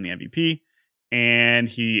 3rd in the MVP, and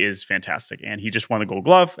he is fantastic. And he just won the Gold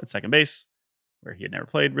Glove at second base, where he had never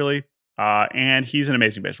played really. And he's an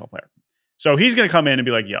amazing baseball player. So he's going to come in and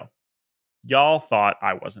be like, yo, y'all thought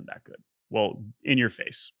I wasn't that good. Well, in your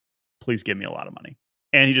face, please give me a lot of money.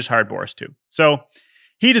 And he just hired Boris too. So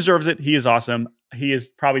he deserves it. He is awesome. He is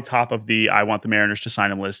probably top of the I want the Mariners to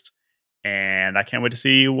sign him list. And I can't wait to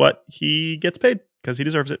see what he gets paid because he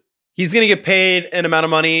deserves it. He's going to get paid an amount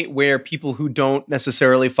of money where people who don't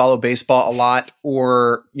necessarily follow baseball a lot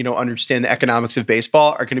or, understand the economics of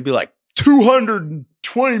baseball are going to be like,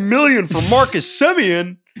 $220 million for Marcus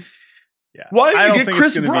Semien. Yeah. Why did you get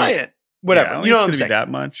Chris Bryant? Whatever. Yeah, you know what I'm saying? That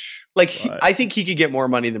much. I think he could get more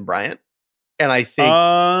money than Bryant. And I think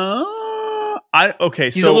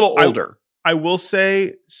he's a little older. I will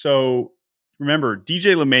say, so remember,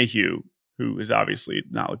 DJ LeMahieu, who is obviously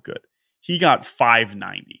not look good, he got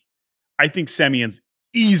 $590. I think Semien's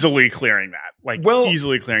easily clearing that.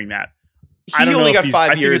 Easily clearing that. He only got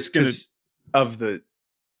 5 years because of the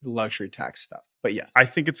luxury tax stuff. But yes, I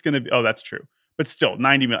think it's going to be. Oh, that's true. But still,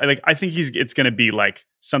 90 million. Like I think it's going to be like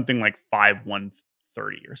something like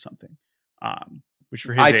 5,130 or something. Which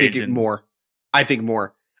for his I age think more. I think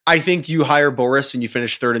more. I think you hire Boris and you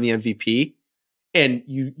finish third in the MVP, and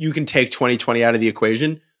you can take 2020 out of the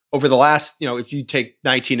equation. Over the last, if you take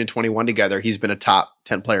 19 and 21 together, he's been a top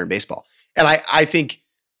 10 player in baseball. And I think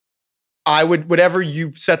I would, whatever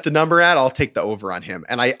you set the number at, I'll take the over on him.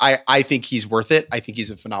 And I think he's worth it. I think he's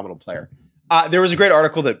a phenomenal player. There was a great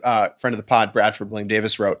article that friend of the pod, Bradford Blaine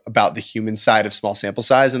Davis, wrote about the human side of small sample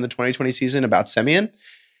size in the 2020 season about Semien.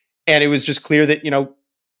 And it was just clear that,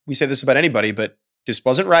 we say this about anybody, but this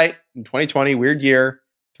wasn't right in 2020, weird year,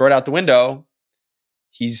 throw it out the window.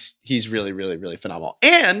 He's really, really, really phenomenal.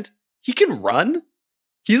 And he can run.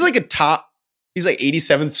 He's like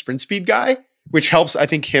 87th sprint speed guy, which helps, I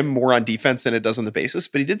think, him more on defense than it does on the bases.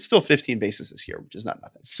 But he did still 15 bases this year, which is not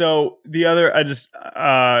nothing. So the other,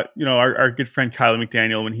 our good friend Kylie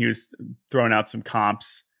McDaniel, when he was throwing out some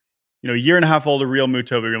comps, a year and a half older, Real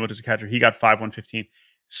Muto's a catcher. He got 5,115.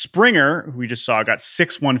 Springer, who we just saw, got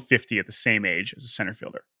 6,150 at the same age as a center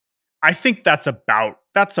fielder. I think that's about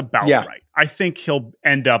right. I think he'll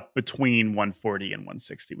end up between 140 and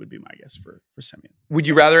 160 would be my guess for Semien. Would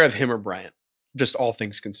you rather have him or Bryant? Just all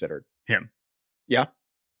things considered. Him. Yeah.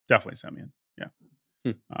 Definitely Semien.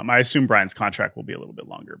 Yeah. I assume Bryant's contract will be a little bit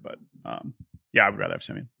longer, but I would rather have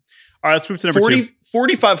Semien. All right, let's move to number 2.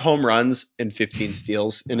 45 home runs and 15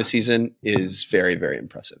 steals in a season is very, very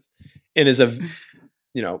impressive. It is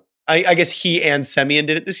I guess he and Semien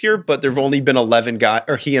did it this year, but there have only been 11 guys,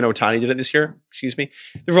 or he and Ohtani did it this year. Excuse me.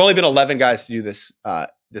 There have only been 11 guys to do this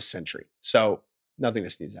this century. So nothing to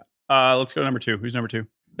sneeze at. Let's go to number 2. Who's number 2?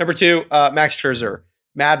 Number 2, Max Scherzer,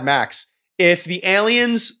 Mad Max. If the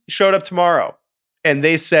aliens showed up tomorrow and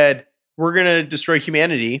they said, we're going to destroy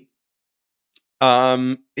humanity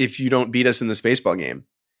if you don't beat us in this baseball game.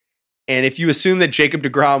 And if you assume that Jacob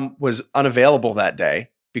deGrom was unavailable that day,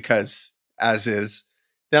 because as is,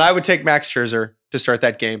 then I would take Max Scherzer to start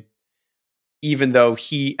that game, even though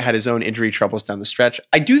he had his own injury troubles down the stretch.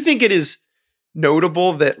 I do think it is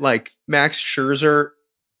notable that Max Scherzer,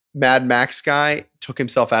 Mad Max guy, took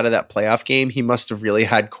himself out of that playoff game. He must have really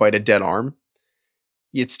had quite a dead arm.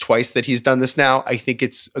 It's twice that he's done this now. I think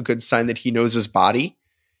it's a good sign that he knows his body.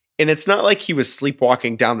 And it's not like he was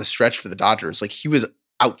sleepwalking down the stretch for the Dodgers. He was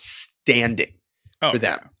outstanding for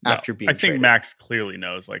them after being traded. Max clearly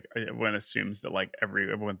knows. Everyone assumes that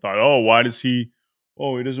everyone thought, why does he?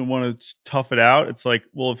 Oh, he doesn't want to tough it out. It's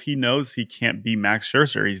well, if he knows he can't be Max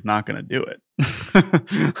Scherzer, he's not going to do it.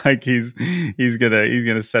 he's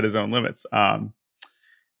gonna set his own limits.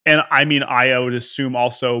 And I mean, I would assume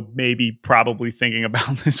also maybe probably thinking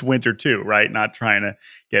about this winter too, right? Not trying to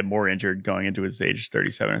get more injured going into his age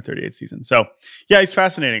 37 or 38 season. So yeah, he's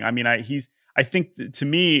fascinating. I mean, I think to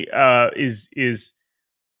me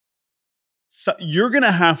so you're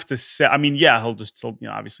gonna have to say. I mean, yeah,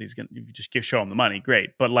 obviously he's gonna show him the money, great,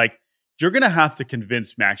 but you're gonna have to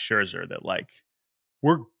convince Max Scherzer that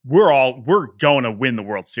we're going to win the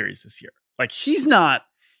World Series this year. He's not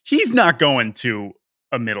going to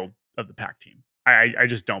a middle of the pack team. I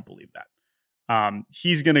just don't believe that.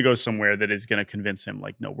 He's gonna go somewhere that is gonna convince him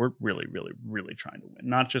no, we're really, really, really trying to win.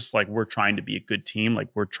 Not just we're trying to be a good team,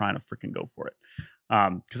 we're trying to freaking go for it.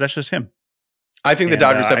 Because that's just him. I think the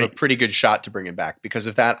Dodgers have a pretty good shot to bring him back because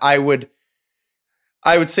of that. I would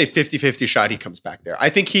say 50-50 shot he comes back there. I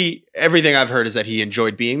think everything I've heard is that he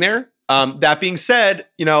enjoyed being there. That being said,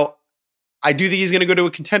 I do think he's going to go to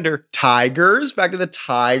a contender. Tigers, back to the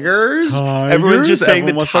Tigers. Everyone's just saying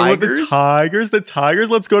the Tigers. The Tigers.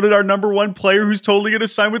 Let's go to our number 1 player who's totally going to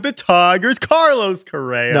sign with the Tigers, Carlos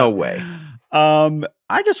Correa. No way.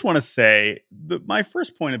 I just want to say that my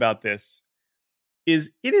first point about this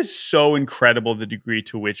is it is so incredible the degree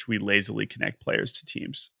to which we lazily connect players to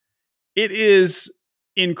teams. It is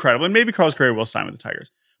incredible. And maybe Carlos Correa will sign with the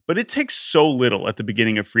Tigers. But it takes so little at the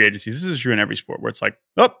beginning of free agency. This is true in every sport where it's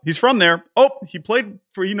he's from there.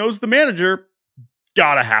 He knows the manager.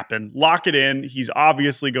 Gotta happen. Lock it in. He's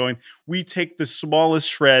obviously going. We take the smallest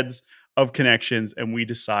shreds of connections and we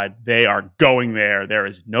decide they are going there. There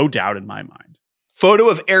is no doubt in my mind. Photo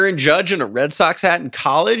of Aaron Judge in a Red Sox hat in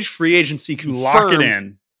college. Free agency confirmed. Lock it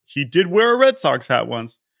in. He did wear a Red Sox hat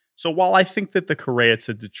once. So while I think that the Correa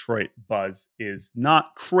to Detroit buzz is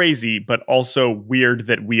not crazy, but also weird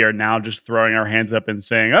that we are now just throwing our hands up and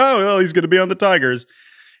saying, oh, well, he's going to be on the Tigers,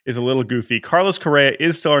 is a little goofy. Carlos Correa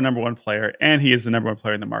is still our number 1 player, and he is the number 1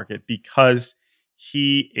 player in the market because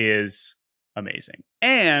he is amazing.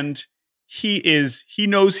 And he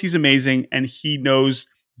knows he's amazing, and he knows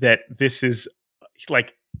that this is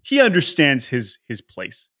he understands his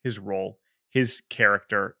place, his role, his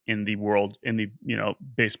character in the world, in the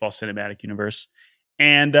baseball cinematic universe.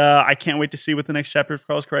 And I can't wait to see what the next chapter of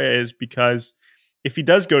Carlos Correa is, because if he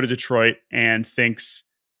does go to Detroit and thinks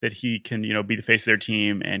that he can, be the face of their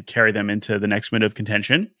team and carry them into the next window of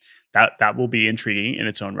contention, that will be intriguing in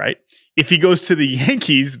its own right. If he goes to the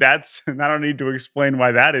Yankees, I don't need to explain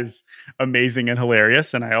why that is amazing and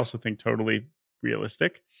hilarious, and I also think totally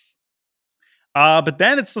realistic. But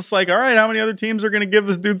then it's just like, all right, how many other teams are going to give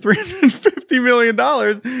this dude $350 million?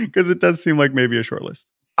 Because it does seem like maybe a short list.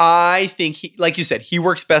 I think like you said, he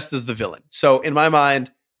works best as the villain. So in my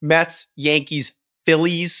mind, Mets, Yankees,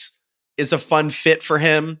 Phillies is a fun fit for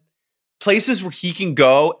him. Places where he can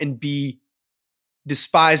go and be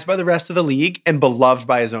despised by the rest of the league and beloved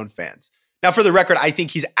by his own fans. Now, for the record, I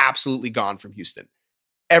think he's absolutely gone from Houston.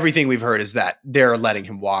 Everything we've heard is that they're letting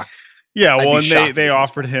him walk. Yeah, well, and they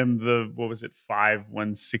offered him the, what was it,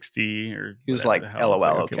 $5,160 or he was like,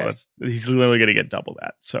 LOL, okay. Well, he's literally going to get double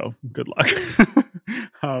that. So good luck.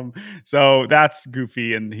 So that's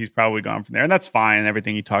goofy, and he's probably gone from there, and that's fine.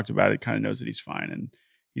 Everything he talked about, it kind of knows that he's fine and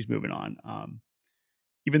he's moving on.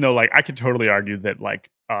 Even though, like, I could totally argue that, like,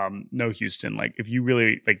 no, Houston, like, if you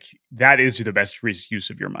really, like, that is the best use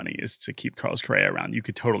of your money is to keep Carlos Correa around. You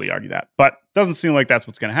could totally argue that, but doesn't seem like that's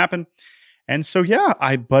what's going to happen. And so, yeah,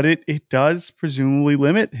 but it does presumably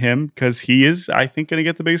limit him, because he is, I think, going to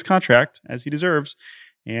get the biggest contract, as he deserves.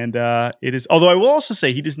 And it is, although I will also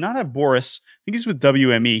say he does not have Boris. I think he's with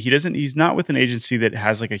WME. He's not with an agency that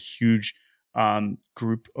has like a huge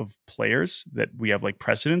group of players that we have like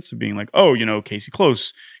precedents of being like, oh, Casey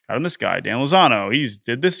Close got him this guy, Dan Lozano, he's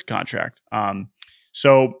did this contract.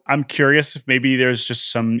 So I'm curious if maybe there's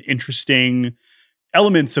just some interesting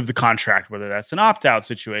elements of the contract, whether that's an opt-out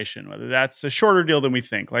situation, whether that's a shorter deal than we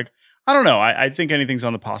think. Like, I don't know. I think anything's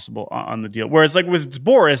on the deal. Whereas like with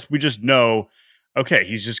Boris, we just know, okay,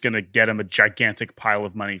 he's just going to get him a gigantic pile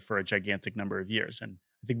of money for a gigantic number of years. And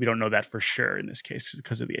I think we don't know that for sure in this case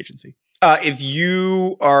because of the agency. If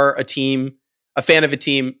you are a fan of a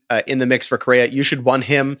team in the mix for Correa, you should want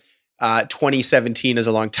him. 2017 is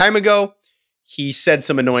a long time ago. He said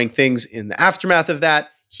some annoying things in the aftermath of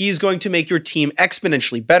that. He's going to make your team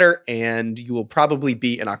exponentially better, and you will probably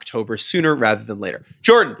be in October sooner rather than later.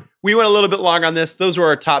 Jordan, we went a little bit long on this. Those were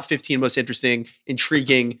our top 15 most interesting,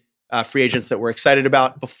 intriguing free agents that we're excited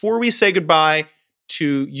about. Before we say goodbye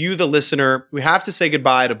to you, the listener, we have to say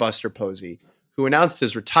goodbye to Buster Posey, who announced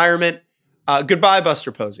his retirement. Goodbye,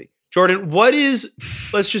 Buster Posey. Jordan,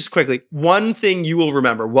 let's just quickly, one thing you will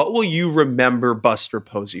remember. What will you remember Buster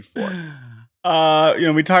Posey for?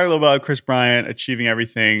 We talked a little about Chris Bryant achieving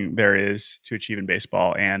everything there is to achieve in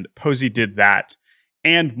baseball, and Posey did that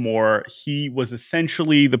and more. He was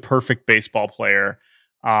essentially the perfect baseball player,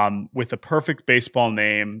 with a perfect baseball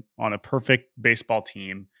name on a perfect baseball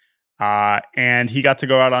team, and he got to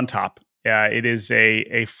go out on top. It is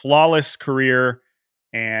a flawless career,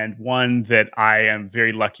 and one that I am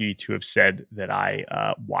very lucky to have said that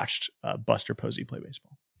I watched Buster Posey play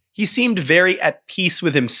baseball. He seemed very at peace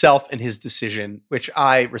with himself and his decision, which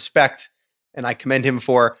I respect and I commend him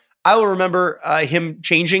for. I will remember him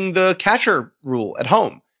changing the catcher rule at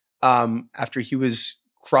home after he was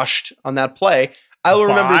crushed on that play. I will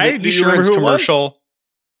remember the insurance commercial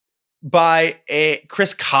by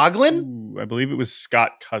Chris Coughlin. Ooh, I believe it was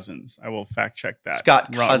Scott Cousins. I will fact check that.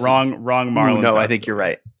 Scott Cousins. Wrong Marlins. No, I think you're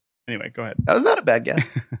right. Anyway, go ahead. That was not a bad guess.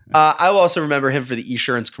 I will also remember him for the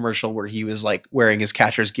Esurance commercial where he was like wearing his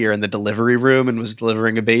catcher's gear in the delivery room and was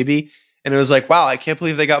delivering a baby. And it was like, wow, I can't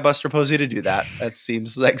believe they got Buster Posey to do that. That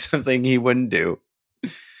seems like something he wouldn't do.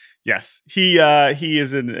 Yes, he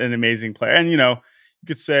is an amazing player. And, you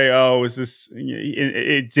could say, oh, is this,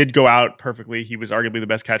 it did go out perfectly. He was arguably the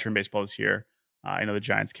best catcher in baseball this year. I know the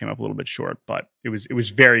Giants came up a little bit short, but it was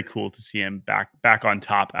very cool to see him back on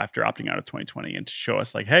top after opting out of 2020 and to show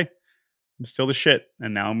us like, hey, I'm still the shit.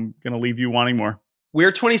 And now I'm going to leave you wanting more.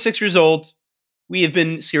 We're 26 years old. We have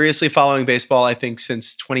been seriously following baseball, I think,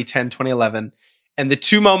 since 2010, 2011. And the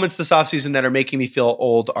two moments this offseason that are making me feel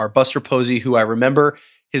old are Buster Posey, who I remember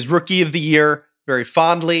his rookie of the year very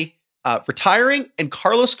fondly, retiring, and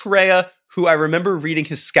Carlos Correa, who I remember reading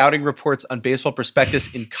his scouting reports on Baseball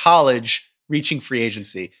Prospectus in college, reaching free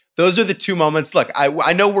agency. Those are the two moments. Look,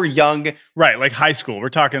 I know we're young. Right, like high school. We're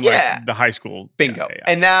talking like the high school. Bingo. Yeah.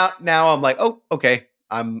 And now I'm like, oh, okay.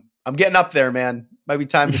 I'm getting up there, man. Might be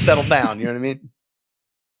time to settle down. You know what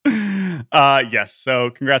I mean? Yes. So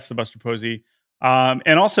congrats to Buster Posey.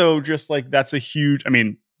 And also just like, that's a huge,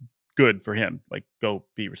 good for him. Like, go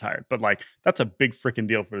be retired. But like, that's a big freaking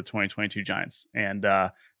deal for the 2022 Giants. And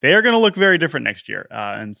they are going to look very different next year.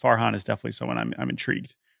 And Farhan is definitely someone I'm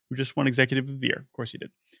intrigued who just won Executive of the Year. Of course he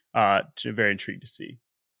did. Very intrigued to see.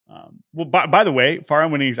 Well, by the way, far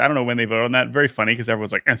on winnings, I don't know when they vote on that. Very funny because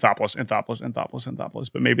everyone's like Anthopoulos,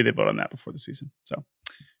 but maybe they vote on that before the season. So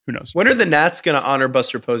who knows? When are the Nats going to honor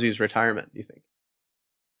Buster Posey's retirement, do you think?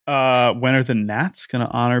 When are the Nats going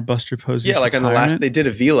to honor Buster Posey's like retirement? on the last, they did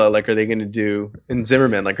Avila. Like, are they going to do in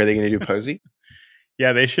Zimmerman? Like, are they going to do Posey?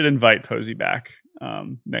 Yeah, they should invite Posey back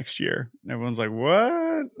next year. And everyone's like,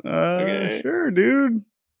 what? Okay. Sure, dude.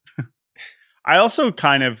 I also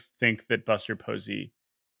kind of think that Buster Posey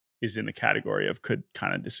is in the category of could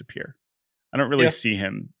kind of disappear. I don't really see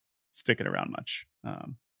him sticking around much,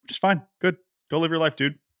 which is fine. Good. Go live your life,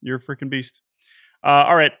 dude. You're a freaking beast.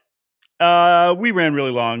 All right. We ran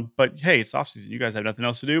really long, but hey, it's off season. You guys have nothing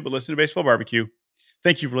else to do but listen to Baseball Barbecue.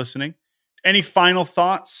 Thank you for listening. Any final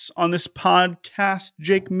thoughts on this podcast,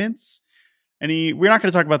 Jake Mintz? We're not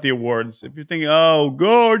going to talk about the awards. If you're thinking, oh,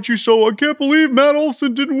 God, I can't believe Matt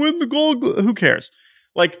Olson didn't win the Gold Glove. Who cares?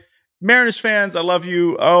 Like, Mariners fans, I love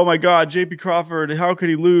you. Oh my God, JP Crawford, how could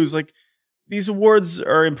he lose? Like, these awards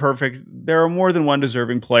are imperfect. There are more than one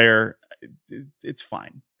deserving player. It's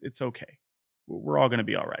fine. It's okay. We're all going to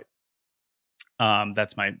be all right.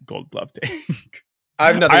 That's my Gold Glove take. I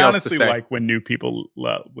have nothing else to say. I honestly like when new people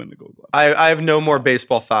win the Gold Glove. I have no more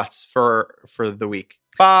baseball thoughts for the week.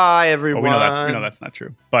 Bye, everyone. Well, we know that's not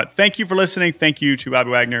true. But thank you for listening. Thank you to Bobby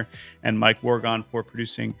Wagner and Mike Wargon for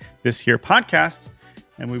producing this here podcast.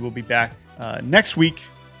 And we will be back next week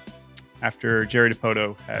after Jerry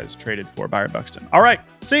DiPoto has traded for Byron Buxton. All right.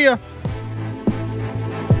 See ya.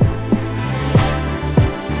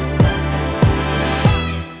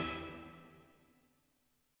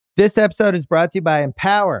 This episode is brought to you by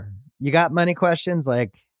Empower. You got money questions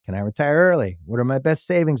like, can I retire early? What are my best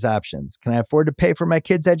savings options? Can I afford to pay for my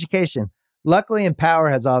kids' education? Luckily, Empower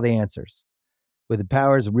has all the answers. With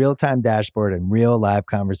Empower's real-time dashboard and real live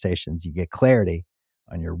conversations, you get clarity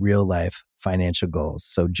on your real life financial goals.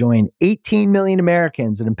 So join 18 million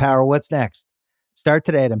Americans and empower what's next. Start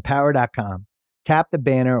today at empower.com. Tap the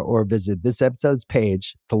banner or visit this episode's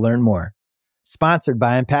page to learn more. Sponsored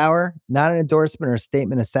by Empower, not an endorsement or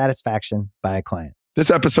statement of satisfaction by a client.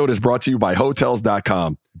 This episode is brought to you by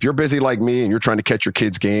Hotels.com. If you're busy like me and you're trying to catch your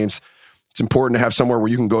kids' games, it's important to have somewhere where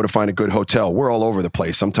you can go to find a good hotel. We're all over the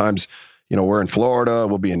place. Sometimes, we're in Florida,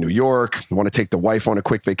 we'll be in New York. We want to take the wife on a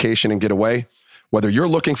quick vacation and get away. Whether you're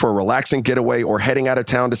looking for a relaxing getaway or heading out of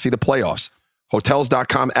town to see the playoffs,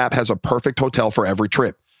 Hotels.com app has a perfect hotel for every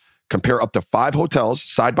trip. Compare up to 5 hotels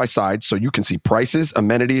side by side so you can see prices,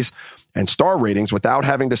 amenities, and star ratings without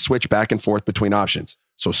having to switch back and forth between options.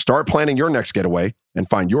 So start planning your next getaway and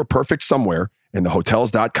find your perfect somewhere in the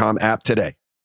Hotels.com app today.